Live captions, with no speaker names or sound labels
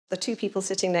the two people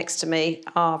sitting next to me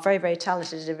are very, very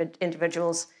talented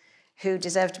individuals who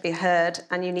deserve to be heard,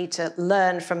 and you need to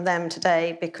learn from them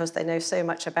today because they know so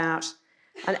much about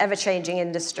an ever-changing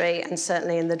industry, and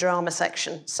certainly in the drama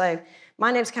section. So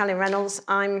my name's Caroline Reynolds.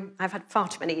 I've had far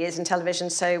too many years in television,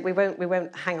 so we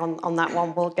won't hang on that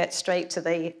one. We'll get straight to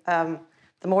the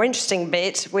more interesting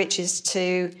bit, which is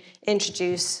to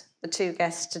introduce the two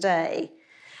guests today.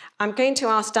 I'm going to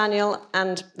ask Daniel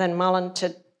and then Marlon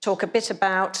to talk a bit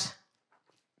about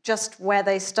just where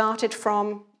they started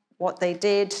from, what they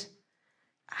did,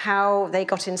 how they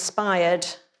got inspired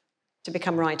to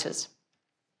become writers.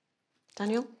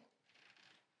 Daniel?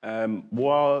 I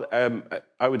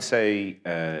would say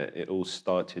it all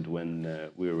started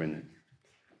when we were in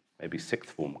maybe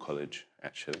sixth form college,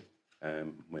 actually.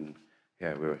 When we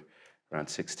were around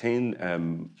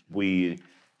 16. We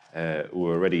were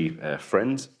already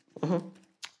friends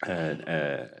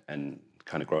and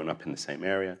kind of grown up in the same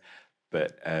area.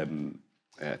 But I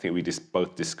think we just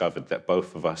both discovered that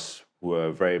both of us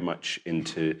were very much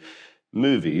into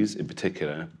movies in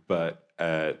particular, but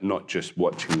not just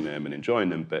watching them and enjoying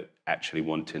them, but actually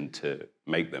wanting to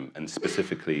make them, and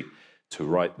specifically to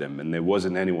write them. And there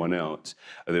wasn't anyone else,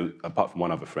 apart from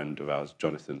one other friend of ours,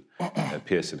 Jonathan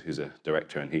Pearson, who's a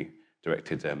director, and he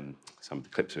directed some of the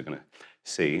clips we're going to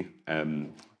see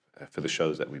for the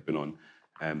shows that we've been on.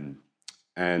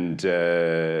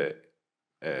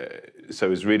 So it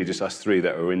was really just us three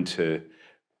that were into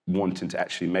wanting to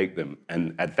actually make them.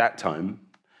 And at that time,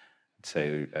 I'd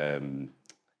say,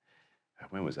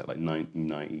 when was that? Like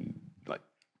 1990, like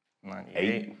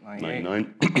 98,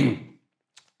 99.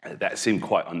 That seemed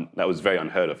that was very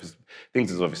unheard of. Things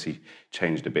has obviously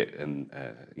changed a bit, and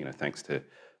thanks to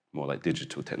more like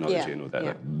digital technology and all that,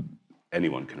 like,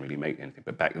 anyone can really make anything.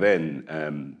 But back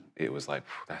then, it was like,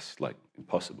 that's like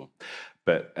impossible.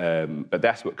 But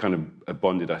that's what kind of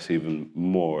bonded us even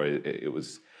more. It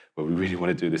was, well, we really want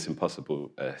to do this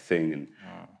impossible thing,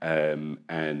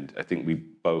 and I think we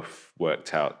both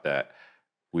worked out that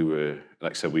we were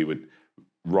we would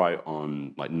write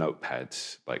on like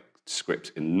notepads, like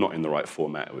scripts not in the right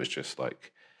format. It was just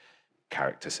like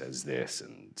character says this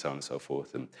and so on and so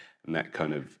forth, and that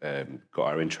kind of got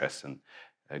our interest and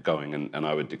going. And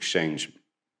I would exchange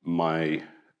my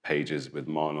pages with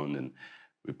Marlon, and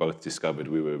we both discovered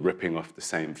we were ripping off the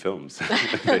same films.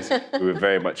 We were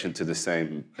very much into the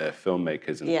same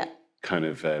filmmakers, and kind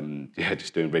of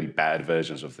just doing really bad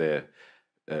versions of their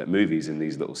movies in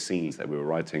these little scenes that we were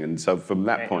writing. And so from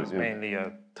that point, it was mainly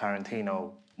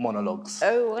Tarantino monologues.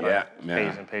 Oh,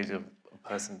 page and page of a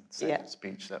person saying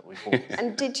speech that we thought.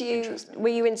 And were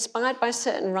you inspired by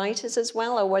certain writers as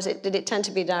well, or did it tend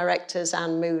to be directors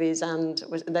and movies, and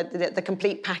was the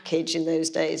complete package in those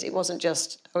days? It wasn't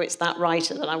just, oh, it's that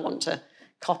writer that I want to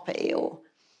copy, or.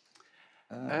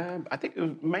 I think it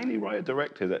was mainly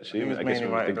writer-directors, actually. It was mainly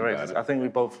writer-directors. I think we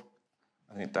both.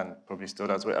 I think Dan probably still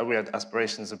does. We had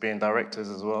aspirations of being directors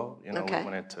as well. We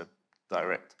wanted to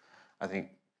direct. I think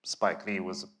Spike Lee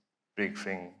was a big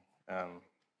thing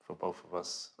for both of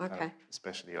us.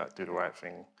 Especially like Do the Right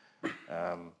Thing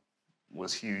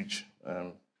was huge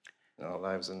in our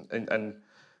lives, and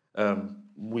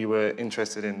we were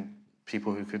interested in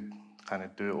people who could kind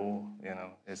of do it all.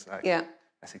 It's like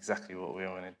that's exactly what we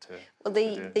wanted to. Well,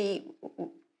 the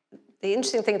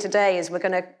interesting thing today is we're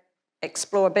going to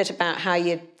explore a bit about how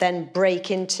you then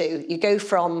break into. You go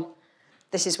from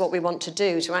this is what we want to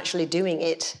do to actually doing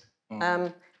it.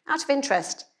 Out of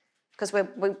interest, because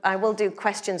I will do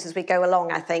questions as we go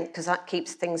along, I think, because that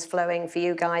keeps things flowing for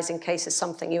you guys in case there's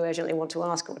something you urgently want to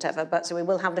ask or whatever. But so we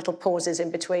will have little pauses in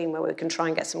between where we can try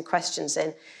and get some questions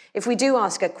in. If we do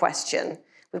ask a question,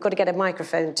 we've got to get a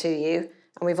microphone to you,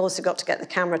 and we've also got to get the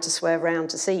camera to swerve around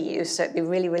to see you. So it'd be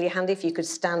really, really handy if you could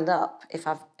stand up if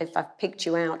I've picked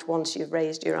you out once you've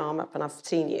raised your arm up and I've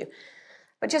seen you.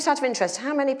 But just out of interest,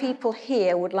 how many people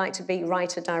here would like to be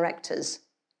writer-directors?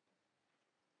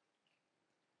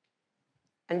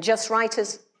 And just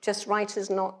writers,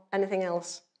 not anything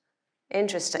else?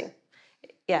 Interesting.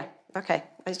 Yeah, okay.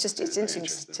 It's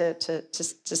interesting to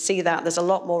see that. There's a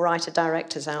lot more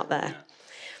writer-directors out there.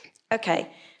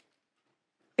 Okay.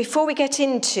 Before we get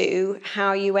into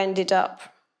how you ended up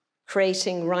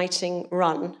creating Writing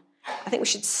Run, I think we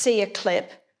should see a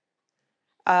clip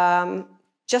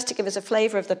just to give us a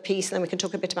flavour of the piece, and then we can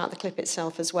talk a bit about the clip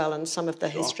itself as well and some of the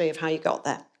history of how you got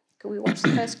there. Can we watch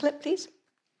the first clip, please?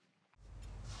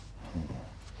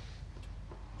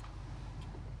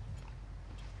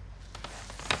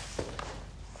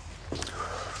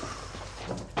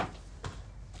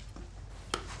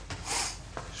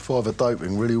 Father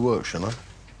doping really works, you know.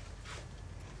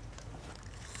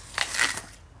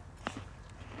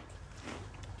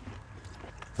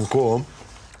 Well, go on.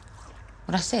 Well,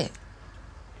 that's it.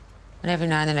 And every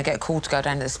now and then I get a call to go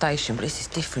down to the station, but this is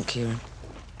different, Kieran.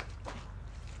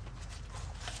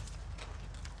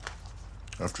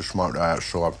 I have to smoke that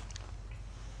outside.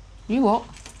 You what?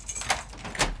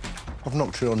 I've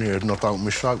knocked it on the head and I don't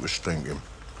miss soap was stinking.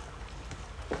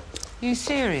 You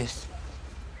serious?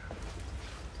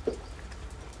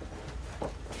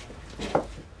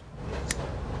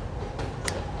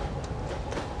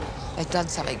 They've done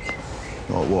something.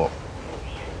 Like what?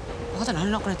 I don't know,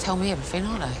 they're not going to tell me everything,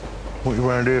 are they? What are you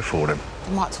round here for, then?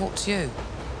 They might talk to you.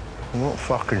 I'm not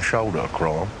fucking shoulder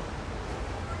crime.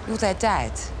 You're their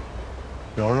dad.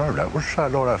 Yeah, I know that. What's you say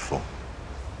like that for?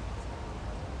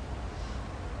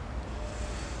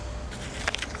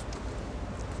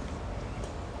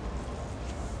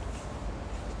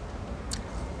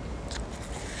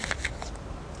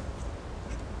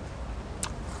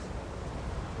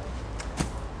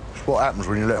 It's what happens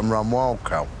when you let them run wild,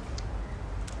 Cal.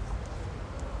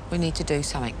 We need to do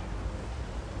something.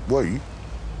 We?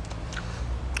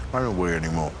 I don't we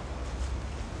anymore.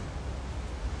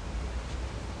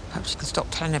 Perhaps you can stop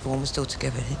telling everyone we're still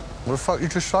together. What the fuck you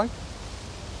just say?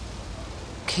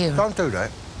 Kieran. Don't do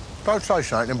that. Don't say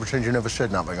something and pretend you never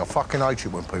said nothing. I fucking hate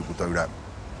it when people do that.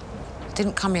 I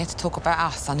didn't come here to talk about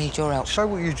us. I need your help. Say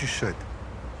what you just said.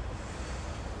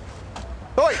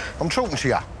 Oi, I'm talking to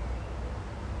you.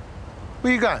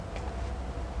 Where you going?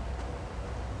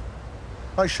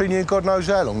 I ain't seen you in God knows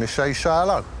how long. They say you say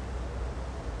hello.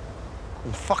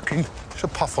 Oh, fucking, it's a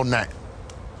puff on that.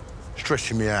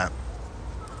 Stressing me out.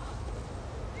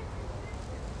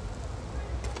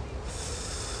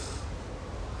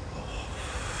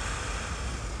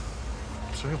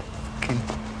 So fucking...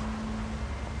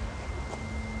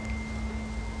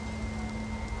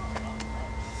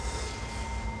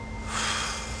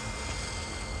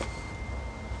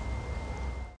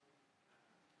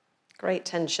 Great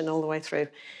tension all the way through.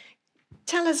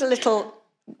 Tell us a little,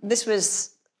 this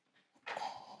was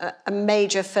a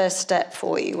major first step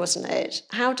for you, wasn't it?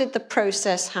 How did the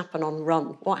process happen on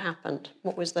Run? What happened?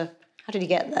 What was the, how did you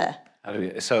get there?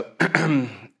 So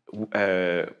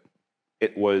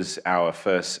it was our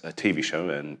first TV show,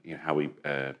 and you know how we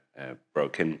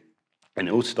broke in. And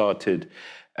it all started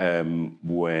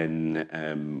when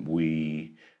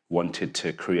we wanted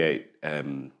to create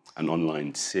an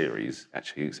online series.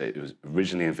 Actually, so it was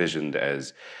originally envisioned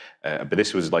as, but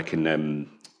this was like in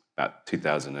about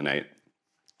 2008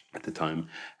 at the time.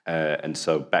 And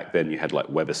so back then you had like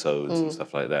webisodes and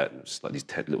stuff like that, and just like these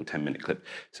little 10-minute clips.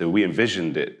 So we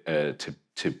envisioned it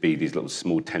to be these little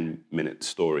small 10-minute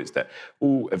stories that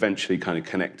all eventually kind of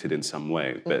connected in some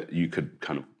way, but you could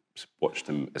kind of watch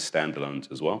them as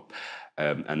standalones as well.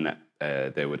 And that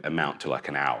they would amount to like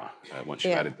an hour once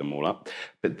you added them all up.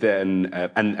 But then,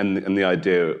 and the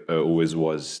idea always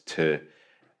was to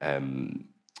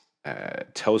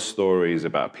tell stories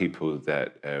about people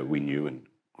that we knew and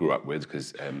grew up with,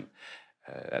 because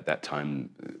at that time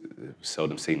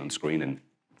seldom seen on screen, and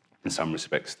in some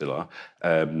respects still are.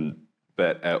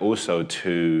 But also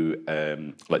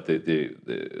to like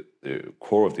the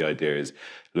core of the idea is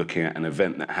looking at an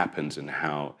event that happens and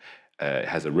how it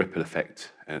has a ripple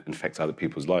effect and affects other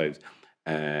people's lives,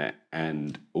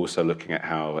 and also looking at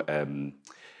how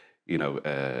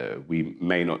we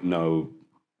may not know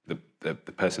the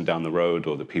person down the road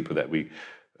or the people that we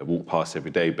walk past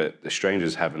every day, but the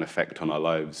strangers have an effect on our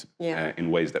lives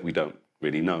in ways that we don't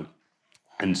really know.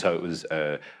 And so it was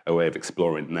a way of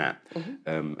exploring that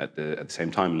at the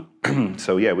same time.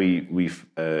 So yeah,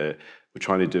 we're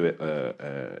trying to do it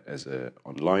as an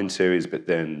online series, but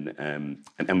then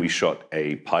and we shot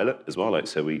a pilot as well. Like,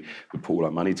 so we put all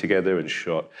our money together and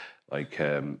shot like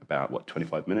about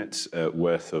 25 minutes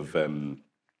worth of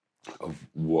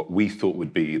what we thought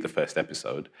would be the first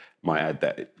episode. Might add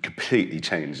that it completely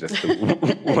changed as to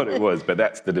what it was, but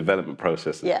that's the development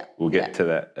process. We'll get to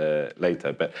that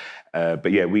later.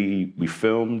 But yeah, we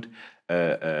filmed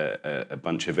a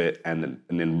bunch of it, and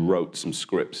then wrote some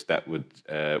scripts that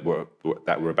were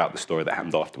about the story that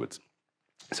happened afterwards.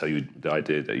 So the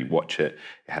idea that you watch it,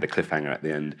 it had a cliffhanger at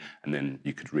the end, and then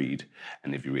you could read,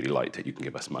 and if you really liked it, you can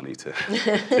give us money to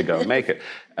go and make it.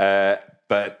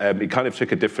 But it kind of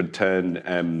took a different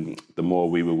turn the more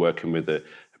we were working with a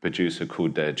producer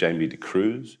called Jamie De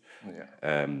Cruz.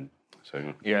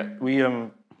 We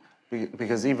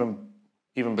because even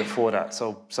before that,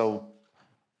 so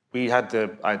we had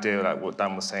the idea, like what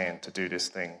Dan was saying, to do this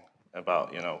thing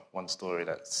about one story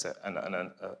that's set and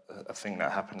a thing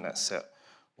that happened that set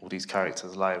all these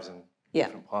characters' lives in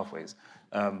different pathways.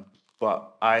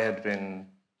 But I had been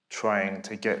trying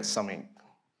to get something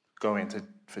going to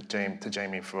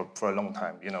Jamie for a long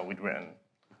time. We'd written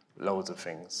loads of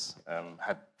things,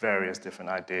 had various different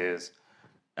ideas.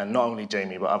 And not only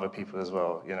Jamie, but other people as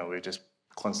well. You know, we were just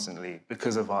constantly,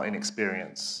 because of our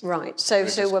inexperience. Right. So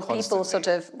were people sort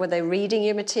of, were they reading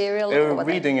your material? They were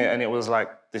reading it, and it was like,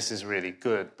 this is really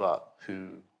good, but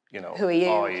who are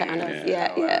you? Kind of,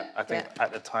 yeah. I think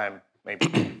at the time, maybe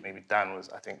Dan was,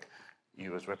 I think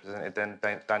you was represented. Then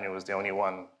Daniel was the only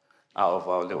one out of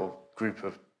our little group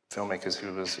of filmmakers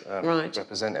who was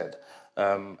represented.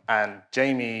 And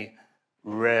Jamie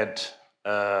read,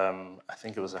 I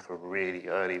think it was like a really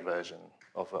early version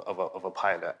of a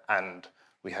pilot, and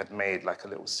we had made like a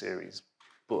little series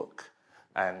book.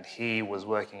 And he was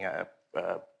working at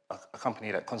a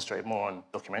company that concentrated more on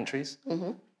documentaries,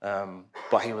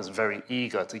 but he was very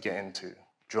eager to get into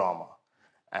drama.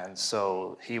 And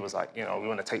so he was like, we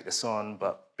want to take this on,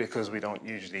 but because we don't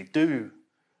usually do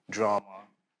drama,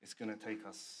 it's going to take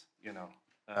us,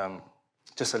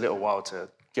 just a little while to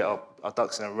get our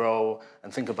ducks in a row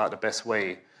and think about the best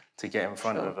way to get in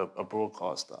front of a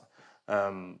broadcaster.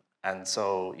 And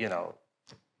so,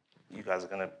 you guys are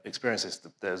going to experience this.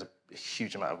 There's a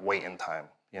huge amount of waiting time,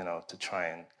 to try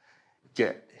and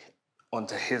get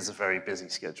onto his very busy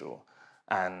schedule.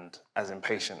 And as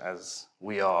impatient as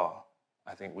we are,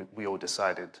 I think we all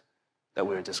decided that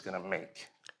we were just going to make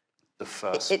the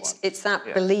first one. It's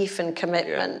that belief and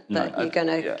commitment that you're going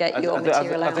to get your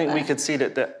material out I think there. we could see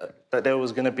that there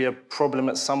was going to be a problem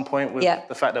at some point with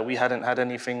the fact that we hadn't had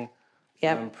anything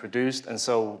produced. And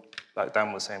so, like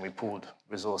Dan was saying, we pooled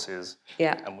resources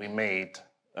and we made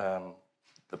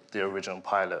the original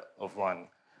pilot of Run.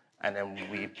 And then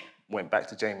we went back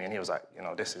to Jamie and he was like,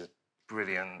 this is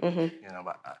brilliant,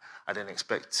 but I didn't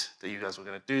expect that you guys were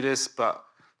going to do this, but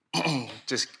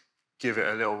just give it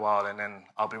a little while and then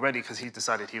I'll be ready, because he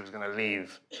decided he was going to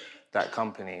leave that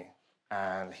company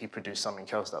and he produced something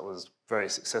else that was very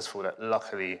successful that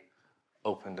luckily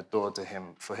opened the door to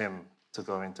him, for him to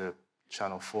go into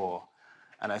Channel 4.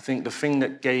 And I think the thing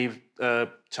that gave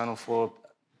Channel 4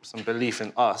 some belief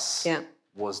in us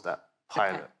was that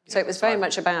pilot. Okay. So it was very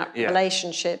much about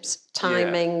relationships,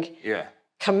 timing,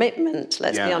 commitment,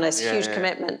 let's be honest, huge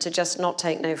commitment to just not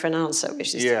take no for an answer,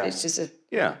 which is it's just a...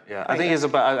 I think it's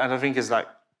about, and I think it's like,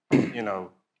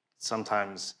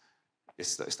 sometimes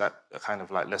it's that kind of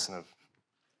like lesson of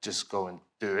just go and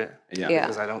do it.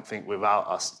 Because I don't think without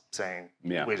us saying,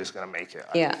 we're just going to make it,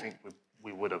 I don't think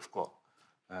we would have got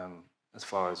as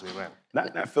far as we went.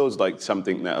 That feels like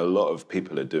something that a lot of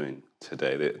people are doing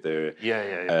today. They're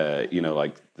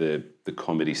like the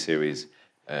comedy series,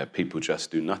 People Just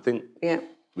Do Nothing.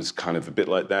 Was kind of a bit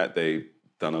like that. They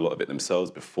done a lot of it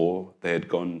themselves before they had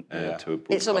gone to a broadcast.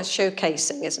 It's almost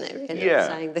showcasing, isn't it? Really?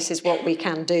 Saying this is what we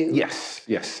can do.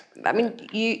 Yes. I mean,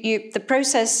 the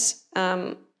process.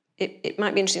 It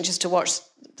might be interesting just to watch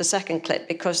the second clip,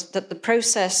 because the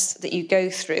process that you go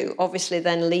through obviously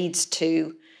then leads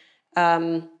to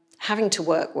having to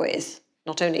work with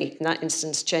not only in that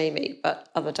instance Jamie, but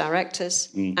other directors,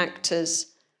 actors.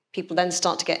 People then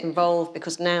start to get involved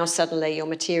because now suddenly your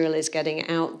material is getting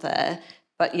out there,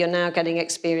 but you're now getting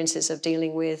experiences of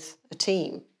dealing with a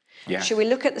team. Yeah. Should we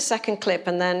look at the second clip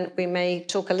and then we may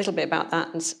talk a little bit about that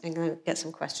and get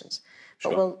some questions?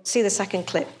 Sure. But we'll see the second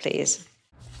clip, please.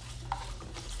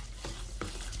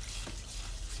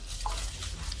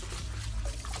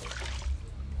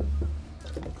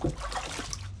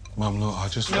 Mum, look, I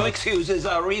just... No excuses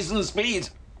or reasons, please.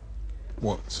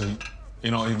 What, so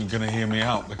you're not even going to hear me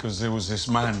out because there was this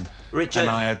man... Richard, and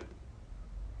I had...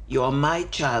 You're my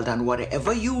child, and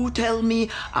whatever you tell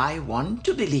me, I want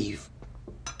to believe.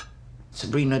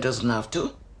 Sabrina doesn't have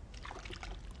to.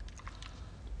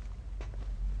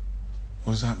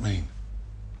 What does that mean?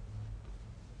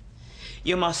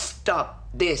 You must stop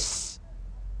this.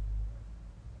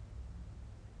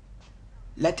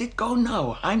 Let it go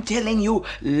now. I'm telling you,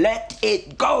 let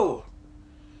it go.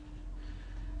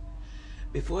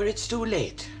 Before it's too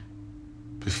late.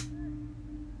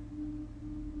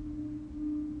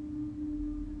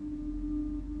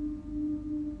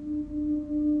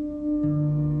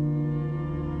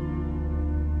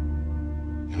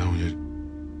 You know,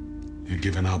 you're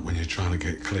giving up when you're trying to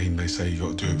get clean. They say you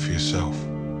got to do it for yourself.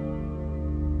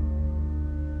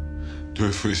 Do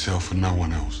it for yourself and no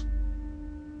one else.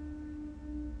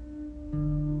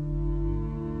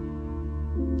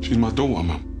 She's my daughter,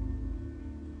 Mum.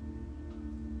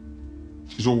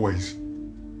 She's always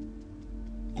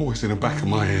in the back of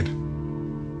my head.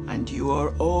 And you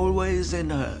are always in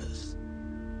hers.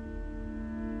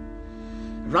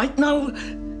 Right now,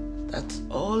 that's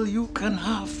all you can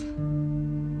have.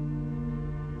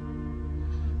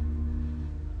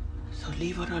 So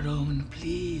leave her alone,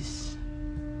 please.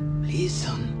 Please,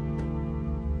 son.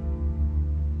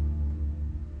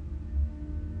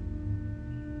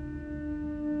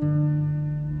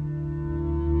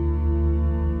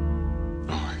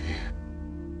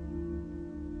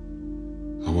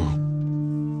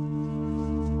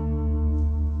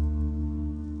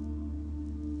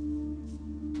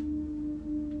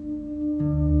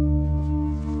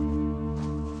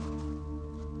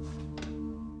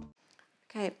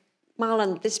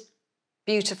 Marlon, this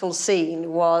beautiful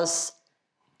scene was,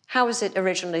 how was it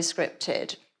originally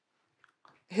scripted?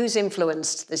 Who's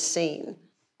influenced this scene?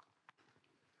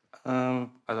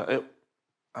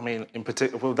 I mean, in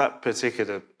particular, well, that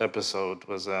particular episode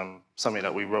was something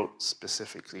that we wrote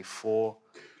specifically for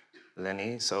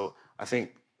Lenny. So I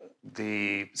think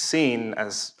the scene,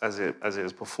 as it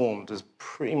was performed, was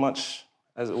pretty much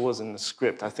as it was in the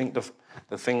script. I think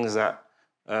the things that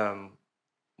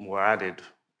were added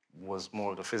was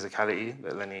more of the physicality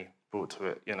that Lenny brought to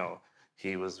it. You know,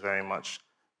 he was very much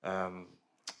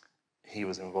he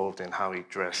was involved in how he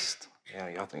dressed. You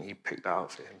know, I think he picked the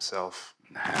outfit himself.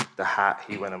 The hat,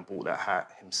 he went and bought that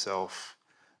hat himself.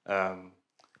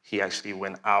 He actually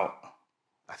went out,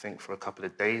 I think, for a couple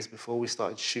of days before we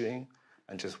started shooting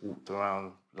and just walked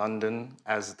around London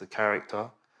as the character.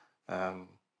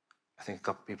 I think a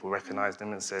couple of people recognised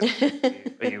him and said,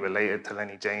 are you related to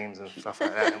Lenny James and stuff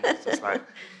like that? And it was just like,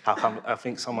 how come, I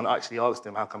think someone actually asked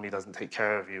him, how come he doesn't take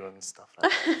care of you and stuff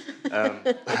like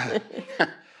that.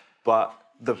 But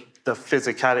the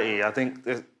physicality, I think,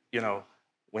 that, you know,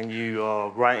 when you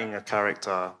are writing a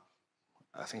character,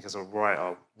 I think as a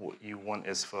writer, what you want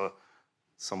is for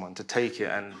someone to take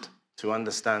it and to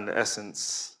understand the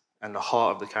essence and the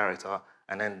heart of the character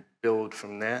and then build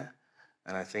from there.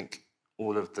 And I think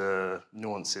all of the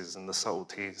nuances and the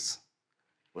subtleties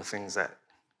were things that,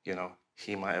 you know,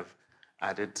 he might have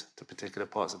added to particular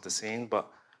parts of the scene. But,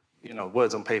 you know,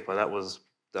 words on paper, that was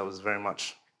very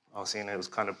much our scene. It was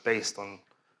kind of based on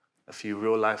a few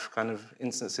real life kind of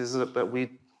instances that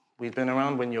we'd been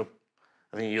around. When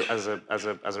I think you as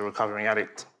a recovering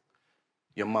addict,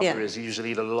 your mother is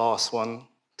usually the last one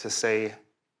to say,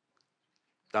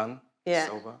 "Done, it's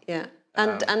over." Yeah.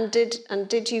 And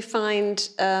did you find,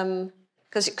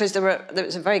 because there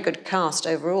was a very good cast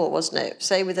overall, wasn't it?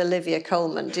 Say with Olivia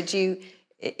Colman, did you,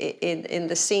 in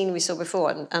the scene we saw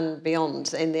before and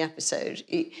beyond in the episode,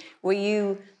 were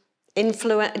you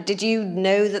did you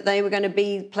know that they were going to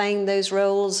be playing those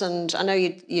roles? And I know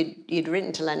you'd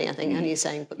written to Lenny, I think, and you're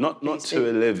saying... But not to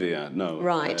Olivia, no.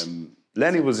 Right.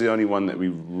 Lenny was the only one that we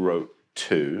wrote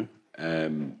to,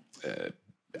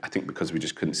 I think because we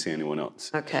just couldn't see anyone else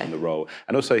in the role.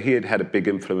 And also he had a big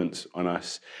influence on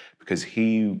us because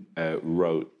he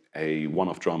wrote a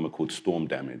one-off drama called Storm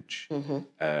Damage,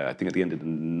 I think at the end of the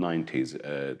 90s,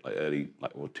 early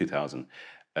 2000,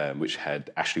 which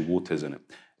had Ashley Waters in it.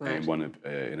 Right.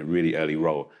 In a really early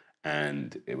role,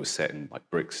 and it was set in like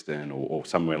Brixton or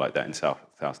somewhere like that in South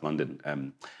London,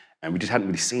 and we just hadn't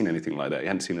really seen anything like that. We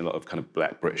hadn't seen a lot of kind of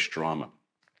Black British drama,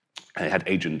 and it had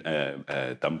Agent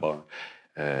Dunbar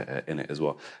in it as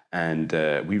well, and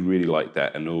we really liked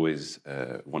that and always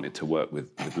wanted to work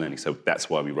with Lenny, so that's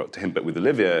why we wrote to him. But with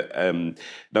Olivia,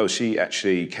 no, she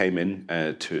actually came in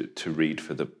to read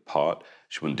for the part.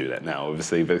 She wouldn't do that now,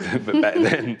 obviously, but back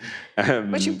then...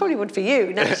 Which she probably would for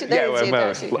you. No, she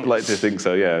I'd like to think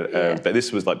so, yeah. But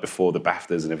this was like before the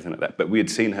BAFTAs and everything like that. But we had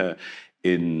seen her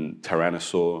in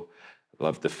Tyrannosaur,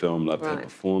 loved the film, loved her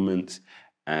performance.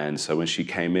 And so when she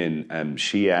came in,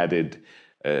 she added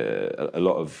a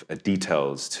lot of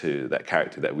details to that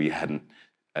character that we hadn't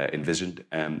envisioned,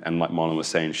 and like Marlon was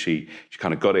saying, she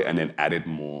kind of got it and then added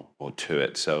more to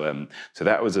it. So so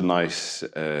that was a nice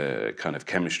kind of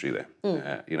chemistry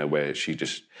there, you know, where she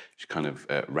kind of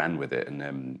ran with it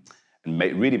and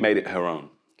really made it her own.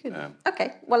 Good.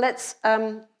 Okay, well let's.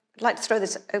 I'd like to throw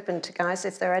this open to guys.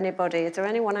 Is there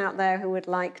anyone out there who would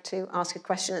like to ask a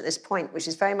question at this point, which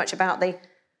is very much about the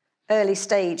early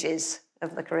stages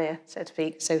of the career, so to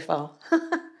speak, so far?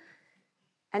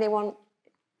 Anyone?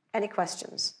 Any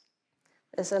questions?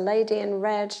 There's a lady in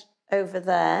red over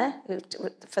there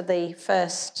for the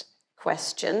first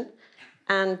question,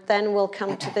 and then we'll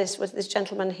come to this with this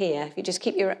gentleman here. If you just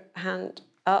keep your hand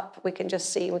up, we can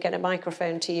just see, we'll get a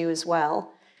microphone to you as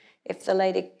well. If the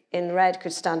lady in red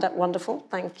could stand up, wonderful,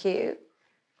 thank you.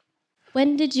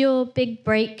 When did your big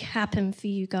break happen for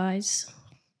you guys?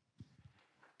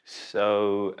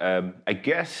 So I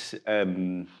guess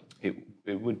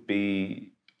it would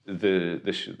be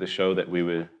the show that we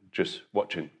were just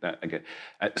watching. That again.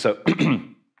 So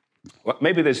well,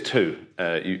 maybe there's two.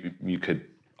 You could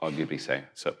arguably say.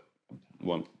 So I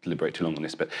won't deliberate too long on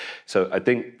this. But so I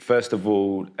think first of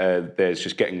all, there's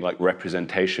just getting like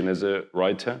representation as a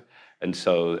writer, and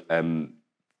so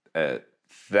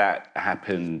that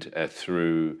happened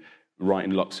through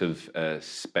writing lots of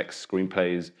spec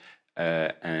screenplays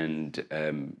and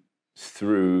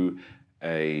through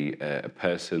a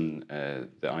person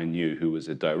that I knew who was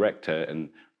a director and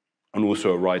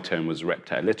also a writer and was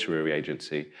repped at a literary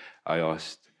agency. I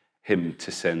asked him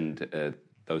to send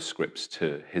those scripts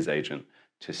to his agent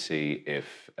to see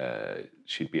if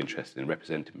she'd be interested in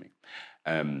representing me.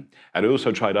 And I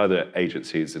also tried other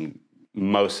agencies, and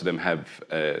most of them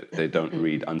they don't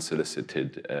read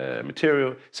unsolicited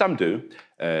material. Some do,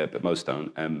 but most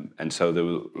don't. And so there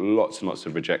were lots and lots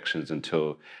of rejections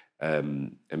until I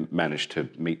managed to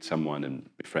meet someone and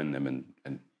befriend them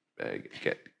and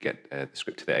get the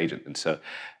script to the agent. And so,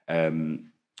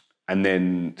 and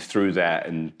then through that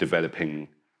and developing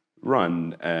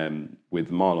Run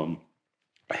with Marlon,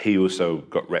 he also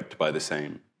got repped by the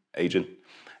same agent.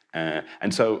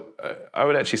 And so I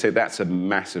would actually say that's a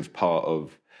massive part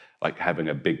of like having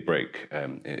a big break,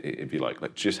 if you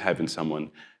like just having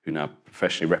someone who now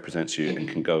professionally represents you and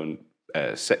can go and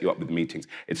set you up with meetings.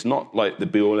 It's not like the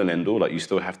be all and end all. Like you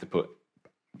still have to put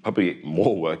probably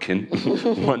more work in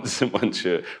once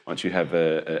you have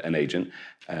an agent,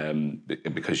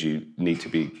 because you need to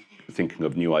be thinking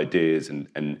of new ideas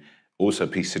and also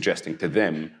be suggesting to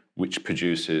them which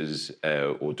producers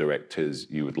or directors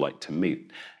you would like to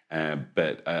meet.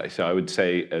 So I would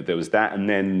say there was that, and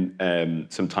then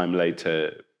some time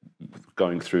later,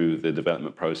 going through the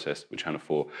development process with Channel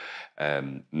 4,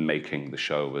 making the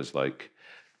show was like,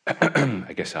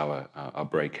 I guess our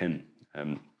break in.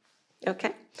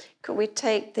 Okay. Could we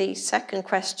take the second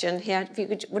question here? If you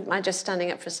wouldn't mind just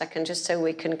standing up for a second, just so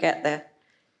we can get the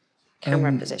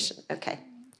camera position. Okay.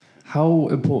 How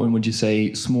important would you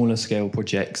say smaller scale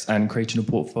projects and creating a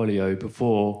portfolio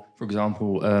before, for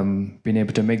example, being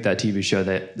able to make that TV show,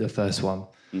 that the first one,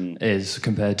 is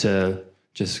compared to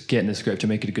just getting the script to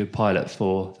make it a good pilot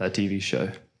for that TV show?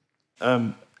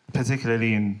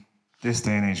 Particularly in this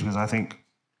day and age, because I think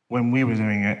when we were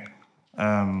doing it,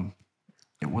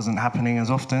 it wasn't happening as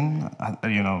often.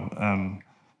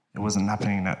 It wasn't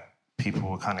happening that people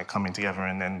were kind of coming together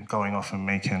and then going off and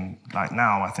making, like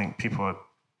now, I think people are,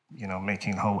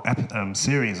 making whole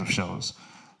series of shows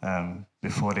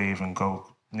before they even go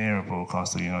near a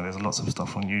broadcaster. There's lots of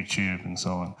stuff on YouTube and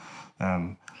so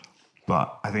on.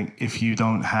 But I think if you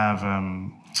don't have,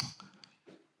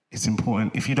 it's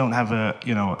important, if you don't have a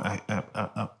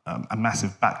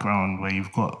massive background where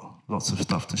you've got lots of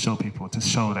stuff to show people, to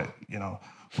show that,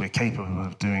 we're capable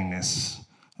of doing this,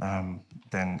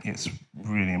 then it's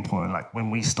really important. Like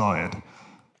when we started,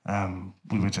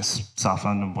 we were just South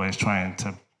London boys trying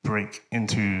to break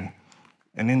into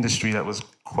an industry that was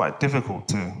quite difficult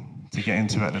to get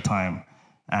into at the time.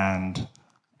 And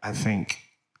I think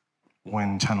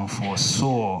when Channel 4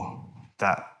 saw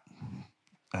that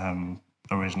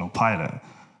original pilot,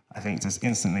 I think just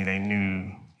instantly they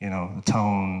knew, the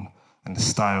tone and the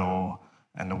style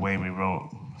and the way we wrote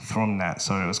from that.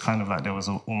 So it was kind of like there was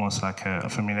almost like a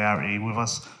familiarity with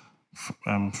us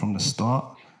from the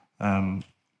start.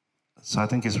 So I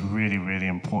think it's really, really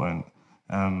important.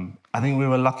 I think we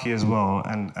were lucky as well,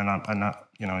 and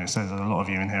it says a lot of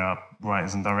you in here are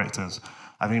writers and directors.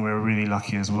 I think we were really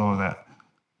lucky as well that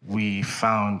we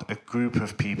found a group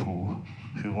of people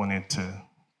who wanted to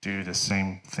do the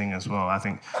same thing as well. I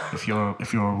think if you're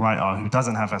a writer who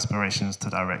doesn't have aspirations to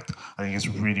direct, I think it's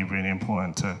really, really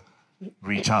important to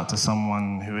reach out to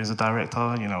someone who is a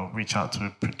director, reach out to a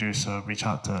producer, reach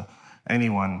out to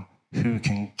anyone who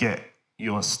can get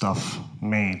your stuff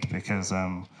made, because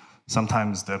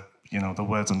sometimes the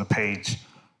words on the page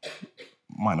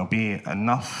might not be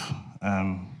enough.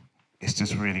 It's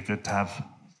just really good to have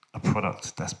a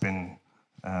product that's been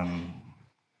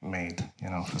made,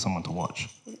 for someone to watch.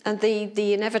 And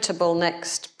the inevitable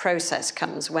next process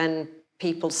comes when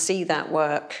people see that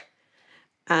work,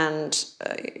 and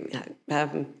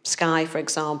Sky, for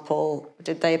example,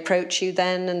 did they approach you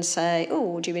then and say,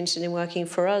 "Oh, would you be interested in working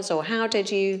for us?" Or how did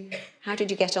you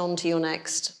get on to your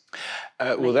next?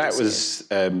 Well, that was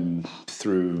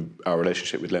through our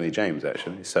relationship with Lenny James,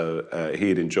 actually. So he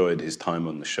had enjoyed his time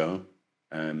on the show,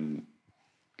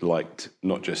 liked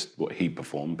not just what he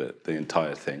performed, but the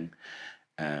entire thing,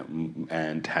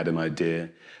 and had an idea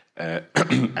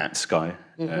at Sky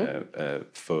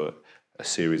for a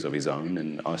series of his own,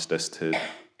 and asked us to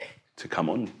come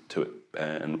on to it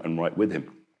and write with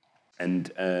him.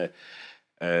 And and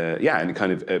it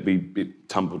kind of it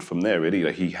tumbled from there, really.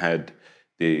 Like, he had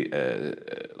the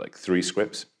 3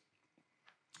 scripts,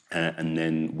 and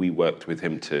then we worked with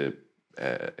him to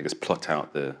plot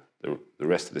out the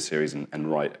rest of the series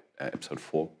and write episode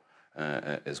 4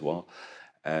 as well.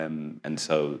 And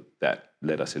so that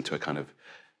led us into a kind of,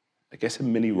 a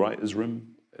mini writer's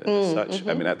room as such.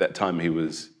 I mean, at that time he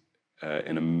was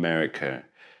in America,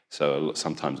 so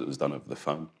sometimes it was done over the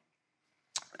phone.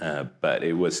 But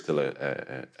it was still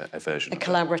a version. A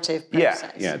collaborative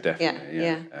process. Yeah, definitely.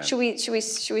 Yeah. Should we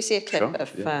see a clip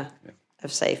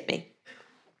of Save Me?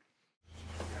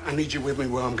 I need you with me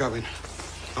where I'm going.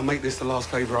 I'll make this the last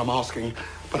favour I'm asking,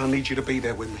 but I need you to be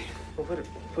there with me. Well,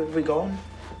 where are we going?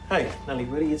 Hey, Nelly,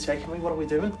 where are you taking me? What are we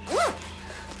doing?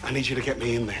 I need you to get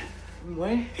me in there.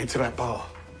 Where? Into that bar.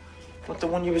 What, the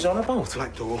one you was on about? To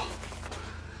that door.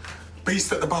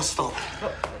 Beast at the bus stop.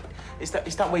 Look, is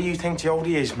that where you think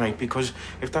Jodie is, mate? Because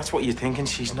if that's what you're thinking,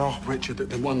 she's not. Richard,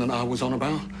 the one that I was on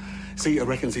about. Zeta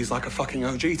reckons he's like a fucking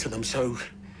OG to them, so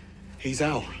he's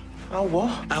out. Oh, what?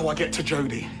 How I get to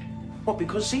Jodie. What,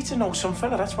 because Zeta knows some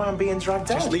fella, that's why I'm being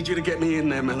dragged out? Just need you to get me in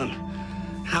there, Melon.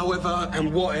 However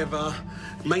and whatever,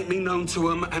 make me known to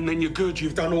him, and then you're good.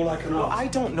 You've done all I can ask. Well, I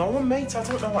don't know him, mate. I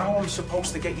don't know how I'm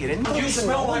supposed to get you in. You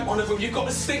smell like one of them. You've got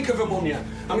the stink of them on you.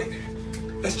 I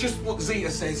mean, that's just what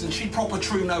Zeta says, and she proper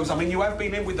true knows. I mean, you have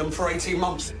been in with them for 18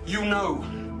 months. You know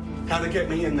how to get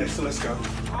me in there, so let's go.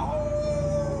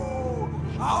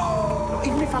 Oh!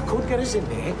 Even if I could get us in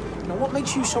there, you know, what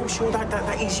makes you so sure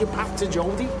that he's your path to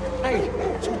Jodie? Hey,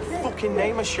 some fucking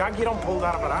name of shag you don't pull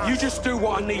that out of her ass. You just do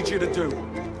what I need you to do.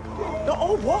 No,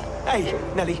 oh, what? Hey,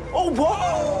 Nelly, oh, what?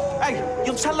 Hey,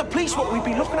 you'll tell the police what we've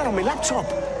been looking at on my laptop.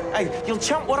 Hey, you'll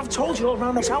chant what I've told you all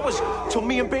around this hours till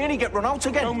me and Bernie get run out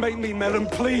again. Don't make me, Melon,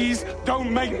 please.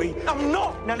 Don't make me. I'm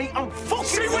not, Nelly. I'm fucking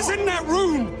She was in that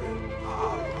room.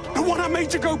 The one I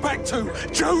made you go back to.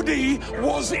 Jodie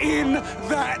was in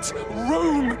that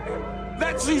room.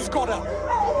 That's who's got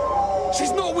her.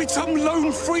 She's not with some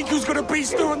lone freak who's gonna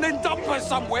beast her and then dump her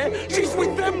somewhere. She's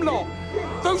with them lot.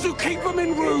 Those who keep them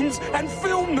in rooms and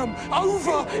film them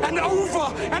over and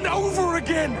over and over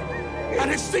again. And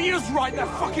if Thea's right, that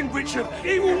fucking Richard,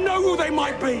 he will know who they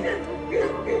might be.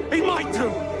 He might do.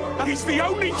 And it's the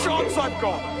only chance I've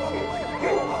got.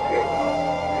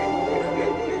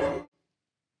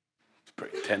 It's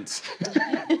pretty tense.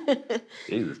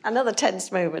 Jesus. Another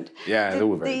tense moment. Yeah, they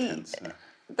were very tense. Yeah.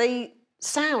 The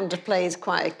sound plays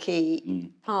quite a key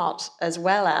part, as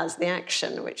well as the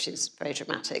action, which is very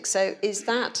dramatic. So is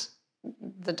that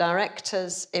the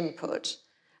director's input?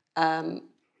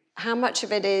 How much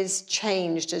of it is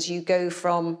changed as you go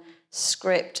from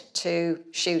script to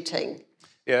shooting?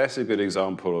 Yeah, that's a good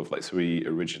example of, like, so we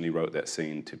originally wrote that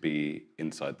scene to be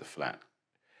inside the flat,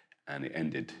 and it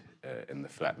ended in the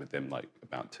flat with them, like,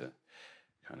 about to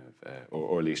kind of,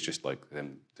 or at least just, like,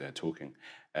 them talking.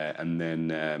 And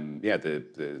then, yeah,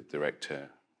 the director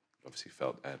obviously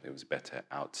felt it was better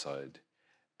outside,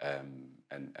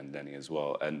 and Lenny as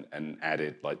well, and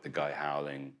added, like, the guy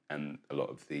howling and a lot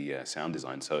of the sound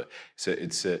design. So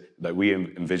it's like we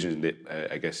envisioned it,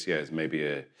 I guess, yeah, as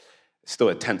maybe still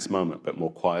a tense moment, but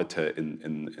more quieter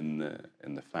in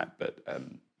the flat. But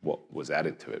what was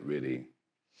added to it really.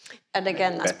 And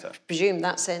again, I better. presume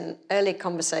that's in early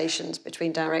conversations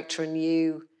between director and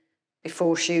you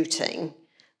before shooting.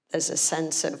 There's a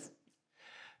sense of.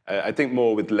 I think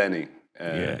more with Lenny.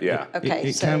 Yeah. Okay.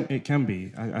 It can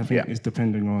be. I think it's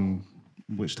depending on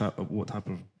what type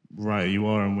of writer you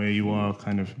are and where you are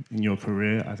kind of in your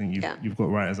career. I think you've got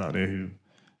writers out there who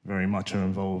very much are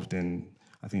involved in.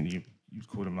 I think you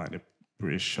call them like the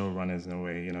British showrunners in a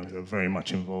way. You know, who are very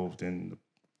much involved in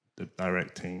the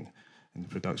directing and the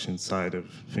production side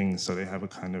of things. So they have a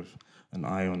kind of an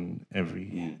eye on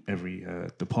every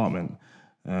department.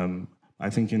 I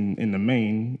think in the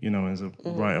main, you know, as a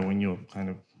writer, when you're kind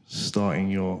of starting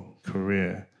your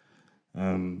career,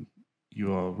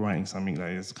 you are writing something that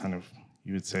is kind of,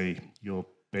 you would say, your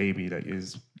baby that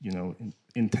is, you know,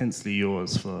 intensely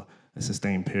yours for a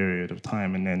sustained period of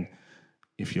time. And then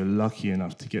if you're lucky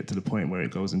enough to get to the point where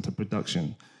it goes into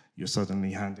production, you're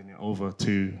suddenly handing it over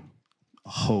to a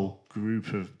whole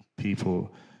group of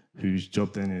people whose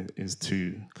job then is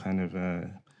to kind of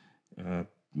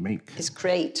make... It's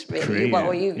create, really. Create well,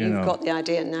 it, you've got the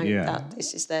idea now that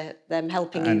this is them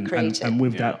helping you create it. And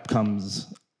with that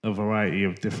comes a variety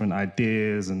of different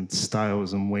ideas and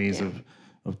styles and ways of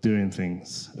doing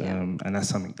things. And that's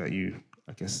something that you,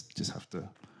 I guess, just have to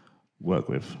work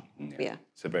with. Yeah.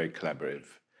 It's a very collaborative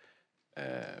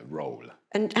role.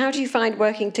 And how do you find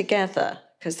working together?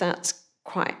 Because that's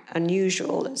quite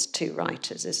unusual as two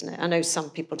writers, isn't it? I know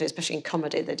some people do, especially in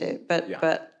comedy they do, but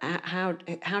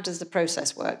how does the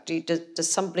process work?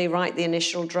 Does somebody write the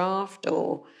initial draft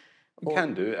or? We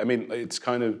can do. I mean, it's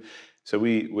kind of, so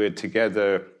we're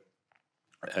together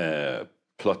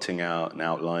plotting out and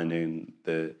outlining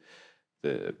the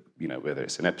you know, whether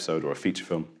it's an episode or a feature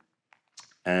film.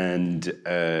 And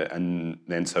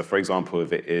then, so for example,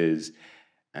 if it is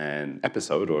an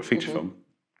episode or a feature film,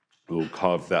 we'll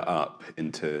carve that up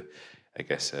into, I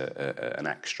guess, an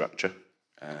act structure.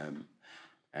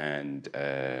 And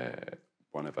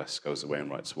one of us goes away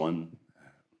and writes one,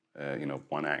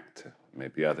 one act,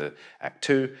 maybe other act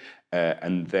two,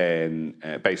 and then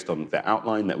based on the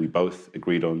outline that we both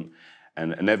agreed on,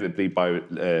 and inevitably by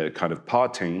kind of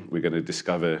parting, we're going to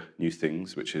discover new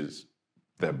things, which is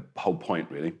the whole point,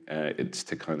 really. It's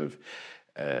to kind of,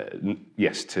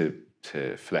 yes, to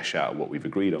flesh out what we've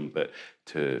agreed on, but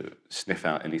to sniff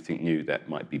out anything new that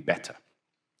might be better.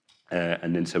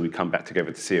 And then so we come back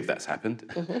together to see if that's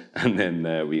happened. And then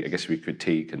I guess we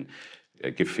critique and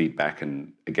give feedback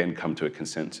and again come to a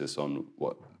consensus on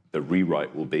what the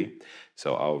rewrite will be.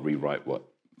 So I'll rewrite what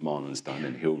Marlon's done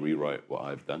and he'll rewrite what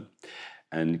I've done.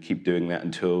 And keep doing that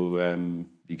until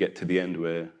you get to the end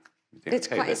where you think,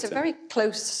 it's a very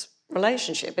close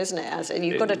relationship, isn't it? As in,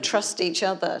 you've got to trust each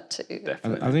other to.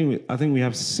 Definitely. I think we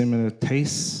have similar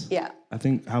tastes. Yeah. I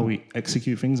think how we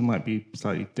execute things might be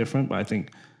slightly different, but I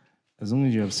think as long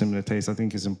as you have similar tastes, I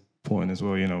think it's important as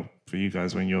well. For you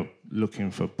guys when you're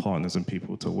looking for partners and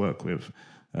people to work with,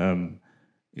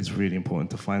 it's really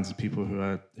important to find some people who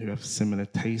have similar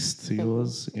tastes to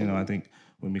yours. I think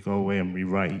when we go away and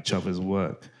rewrite each other's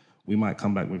work, we might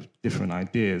come back with different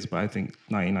ideas, but I think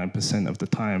 99% of the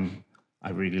time, I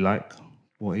really like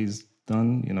what he's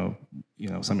done.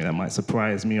 Something that might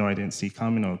surprise me or I didn't see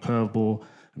coming, or a curveball.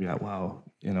 I'd be like, wow,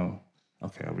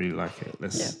 okay, I really like it.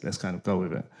 Let's kind of go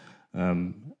with it.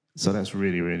 So that's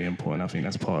really, really important. I think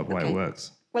that's part of why it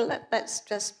works. Well, let's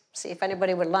just see if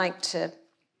anybody would like to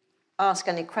ask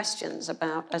any questions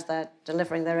about as they're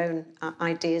delivering their own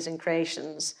ideas and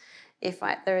creations.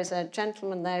 There is a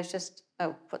gentleman there who's just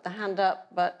put the hand up,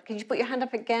 but can you put your hand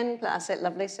up again? That's it,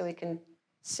 lovely, so we can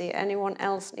see. Anyone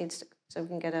else needs to, so we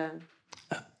can get a...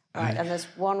 Right, and there's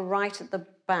one right at the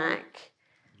back,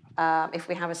 if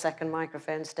we have a second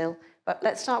microphone still. But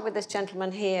let's start with this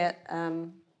gentleman here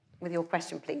with your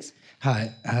question, please.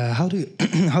 Hi, how do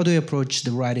you approach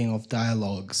the writing of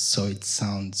dialogues so it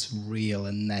sounds real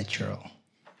and natural?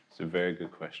 It's a very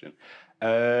good question.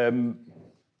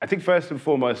 I think first and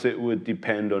foremost, it would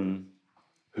depend on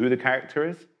who the character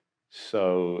is.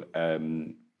 So,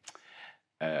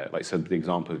 so the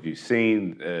example you've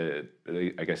seen,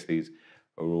 I guess these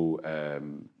are all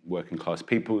working class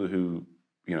people who,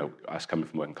 us coming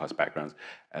from working class backgrounds,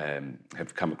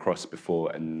 have come across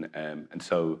before, and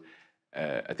so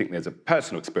I think there's a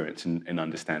personal experience in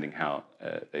understanding how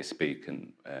they speak.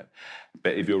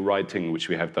 But if you're writing, which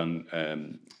we have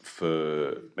done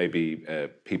for maybe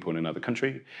people in another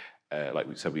country, like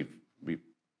we said, we've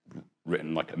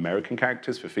written like American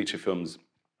characters for feature films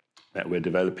that we're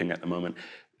developing at the moment.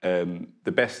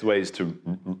 The best way is to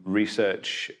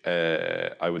research.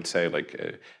 I would say,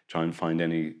 try and find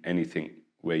anything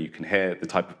where you can hear the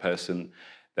type of person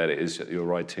that it is that you're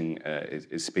writing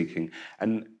is speaking,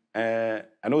 and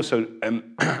also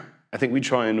I think we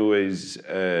try and always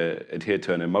adhere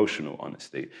to an emotional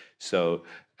honesty. So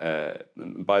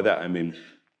by that I mean,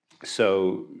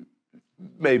 so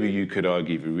maybe you could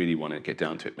argue, if you really want to get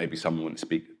down to it, maybe someone wouldn't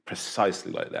speak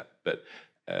precisely like that, but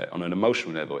on an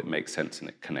emotional level, it makes sense and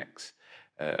it connects.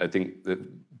 I think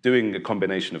that doing a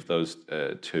combination of those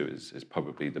two is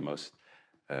probably the most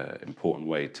important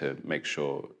way to make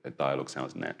sure a dialogue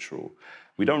sounds natural.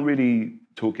 We don't really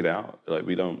talk it out.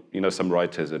 We don't, some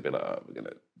writers are a bit like, oh, we're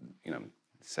gonna,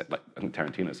 set, I think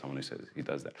Tarantino's someone who says he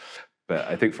does that. But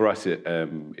I think for us,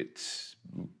 it's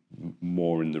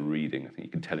more in the reading. I think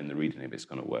you can tell in the reading if it's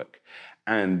gonna work.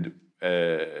 And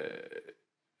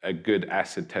a good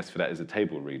acid test for that is a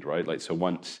table read, right? So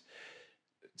once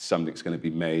something's going to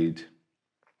be made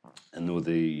and all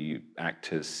the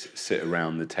actors sit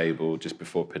around the table just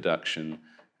before production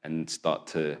and start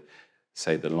to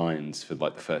say the lines for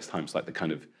the first time, it's like the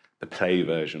kind of the play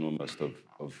version almost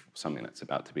of something that's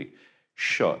about to be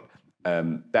shot.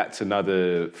 That's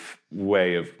another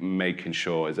way of making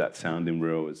sure, is that sounding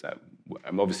real? Is that,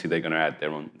 obviously they're going to add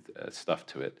their own stuff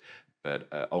to it. But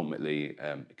ultimately,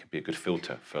 it could be a good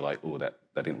filter for that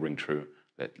didn't ring true.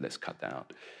 Let's cut that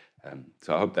out.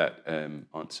 So I hope that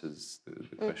answers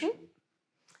the question.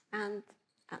 And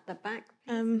at the back.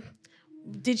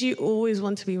 Did you always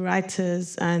want to be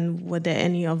writers, and were there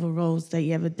any other roles that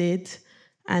you ever did?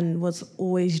 And was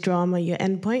always drama your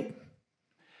endpoint?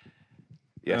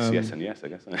 Yes, yes, and yes, I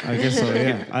guess. I guess so,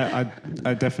 yeah.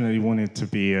 I definitely wanted to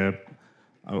be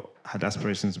I had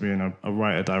aspirations of being a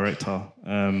writer-director,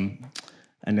 and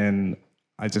then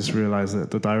I just realized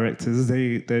that the directors,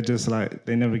 they're just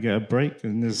they never get a break,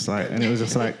 and it was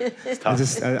just I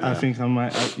think I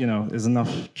might, there's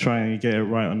enough trying to get it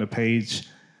right on the page,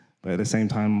 but at the same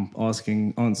time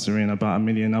answering about a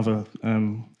million other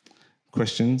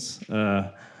questions,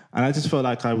 and I just felt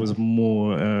like I was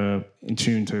more in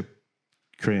tune to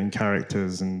creating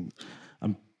characters and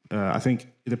I think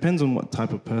it depends on what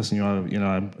type of person you are. You know,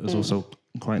 I was also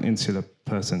quite an insular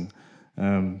person.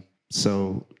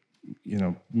 So, you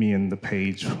know, me and the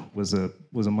page was a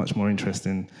much more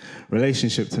interesting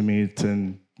relationship to me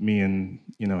than me and,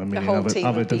 you know, a million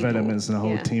other developments and a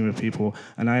whole team of people.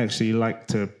 And I actually like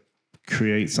to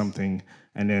create something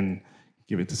and then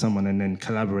give it to someone and then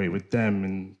collaborate with them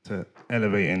and to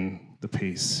elevate in the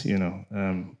piece, you know.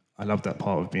 I love that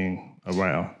part of being a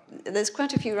writer. There's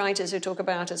quite a few writers who talk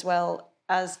about as well,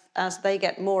 as they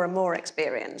get more and more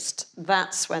experienced,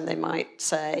 that's when they might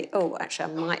say, oh,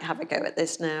 actually, I might have a go at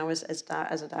this now as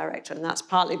a director. And that's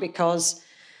partly because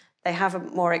they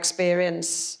have more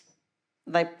experience.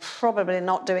 They're probably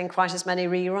not doing quite as many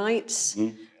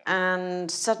rewrites. And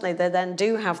suddenly they then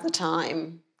do have the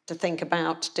time to think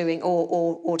about doing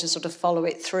or to sort of follow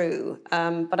it through.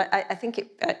 But I think,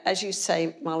 as you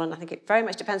say, Marlon, I think it very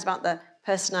much depends about the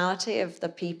personality of the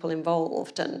people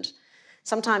involved. And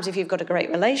sometimes if you've got a great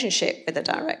relationship with a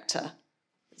director,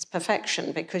 it's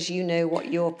perfection because you know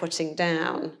what you're putting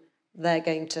down, they're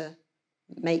going to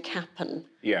make happen.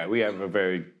 Yeah, we have a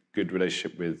very good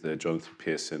relationship with Jonathan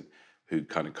Pearson, who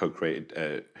kind of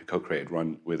co-created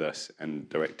Run with us and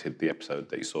directed the episode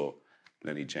that you saw,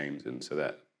 Lenny James, and so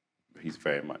that he's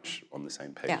very much on the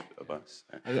same page of us.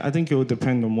 I think it will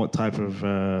depend on what type of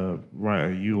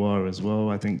writer you are as well.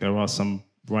 I think there are some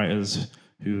writers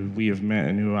who we have met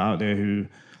and who are out there who,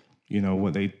 you know,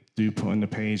 what they do put on the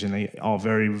page, and they are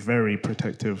very, very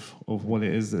protective of what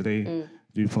it is that they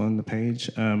do put on the page.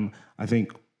 I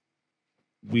think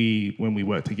when we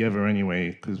work together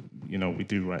anyway, because, you know, we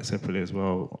do write separately as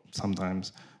well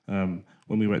sometimes, when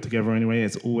we work together anyway,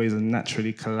 it's always a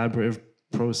naturally collaborative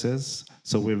process.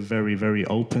 So we're very, very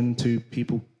open to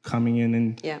people coming in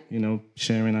and, you know,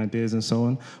 sharing ideas and so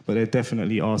on. But there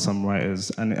definitely are some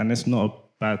writers, and it's not a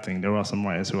bad thing. There are some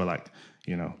writers who are like,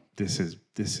 you know, this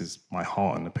is my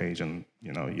heart on the page, and,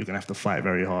 you know, you're going to have to fight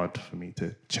very hard for me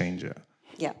to change it.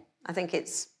 Yeah, I think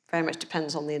it's very much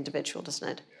depends on the individual, doesn't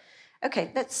it?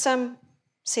 Okay, let's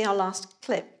see our last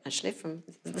clip, actually, from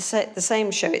the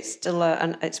same show. It's still,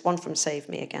 it's one from Save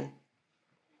Me again.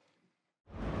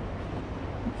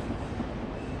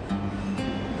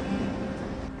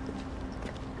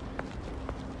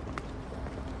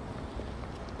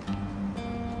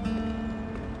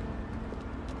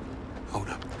 Hold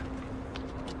up.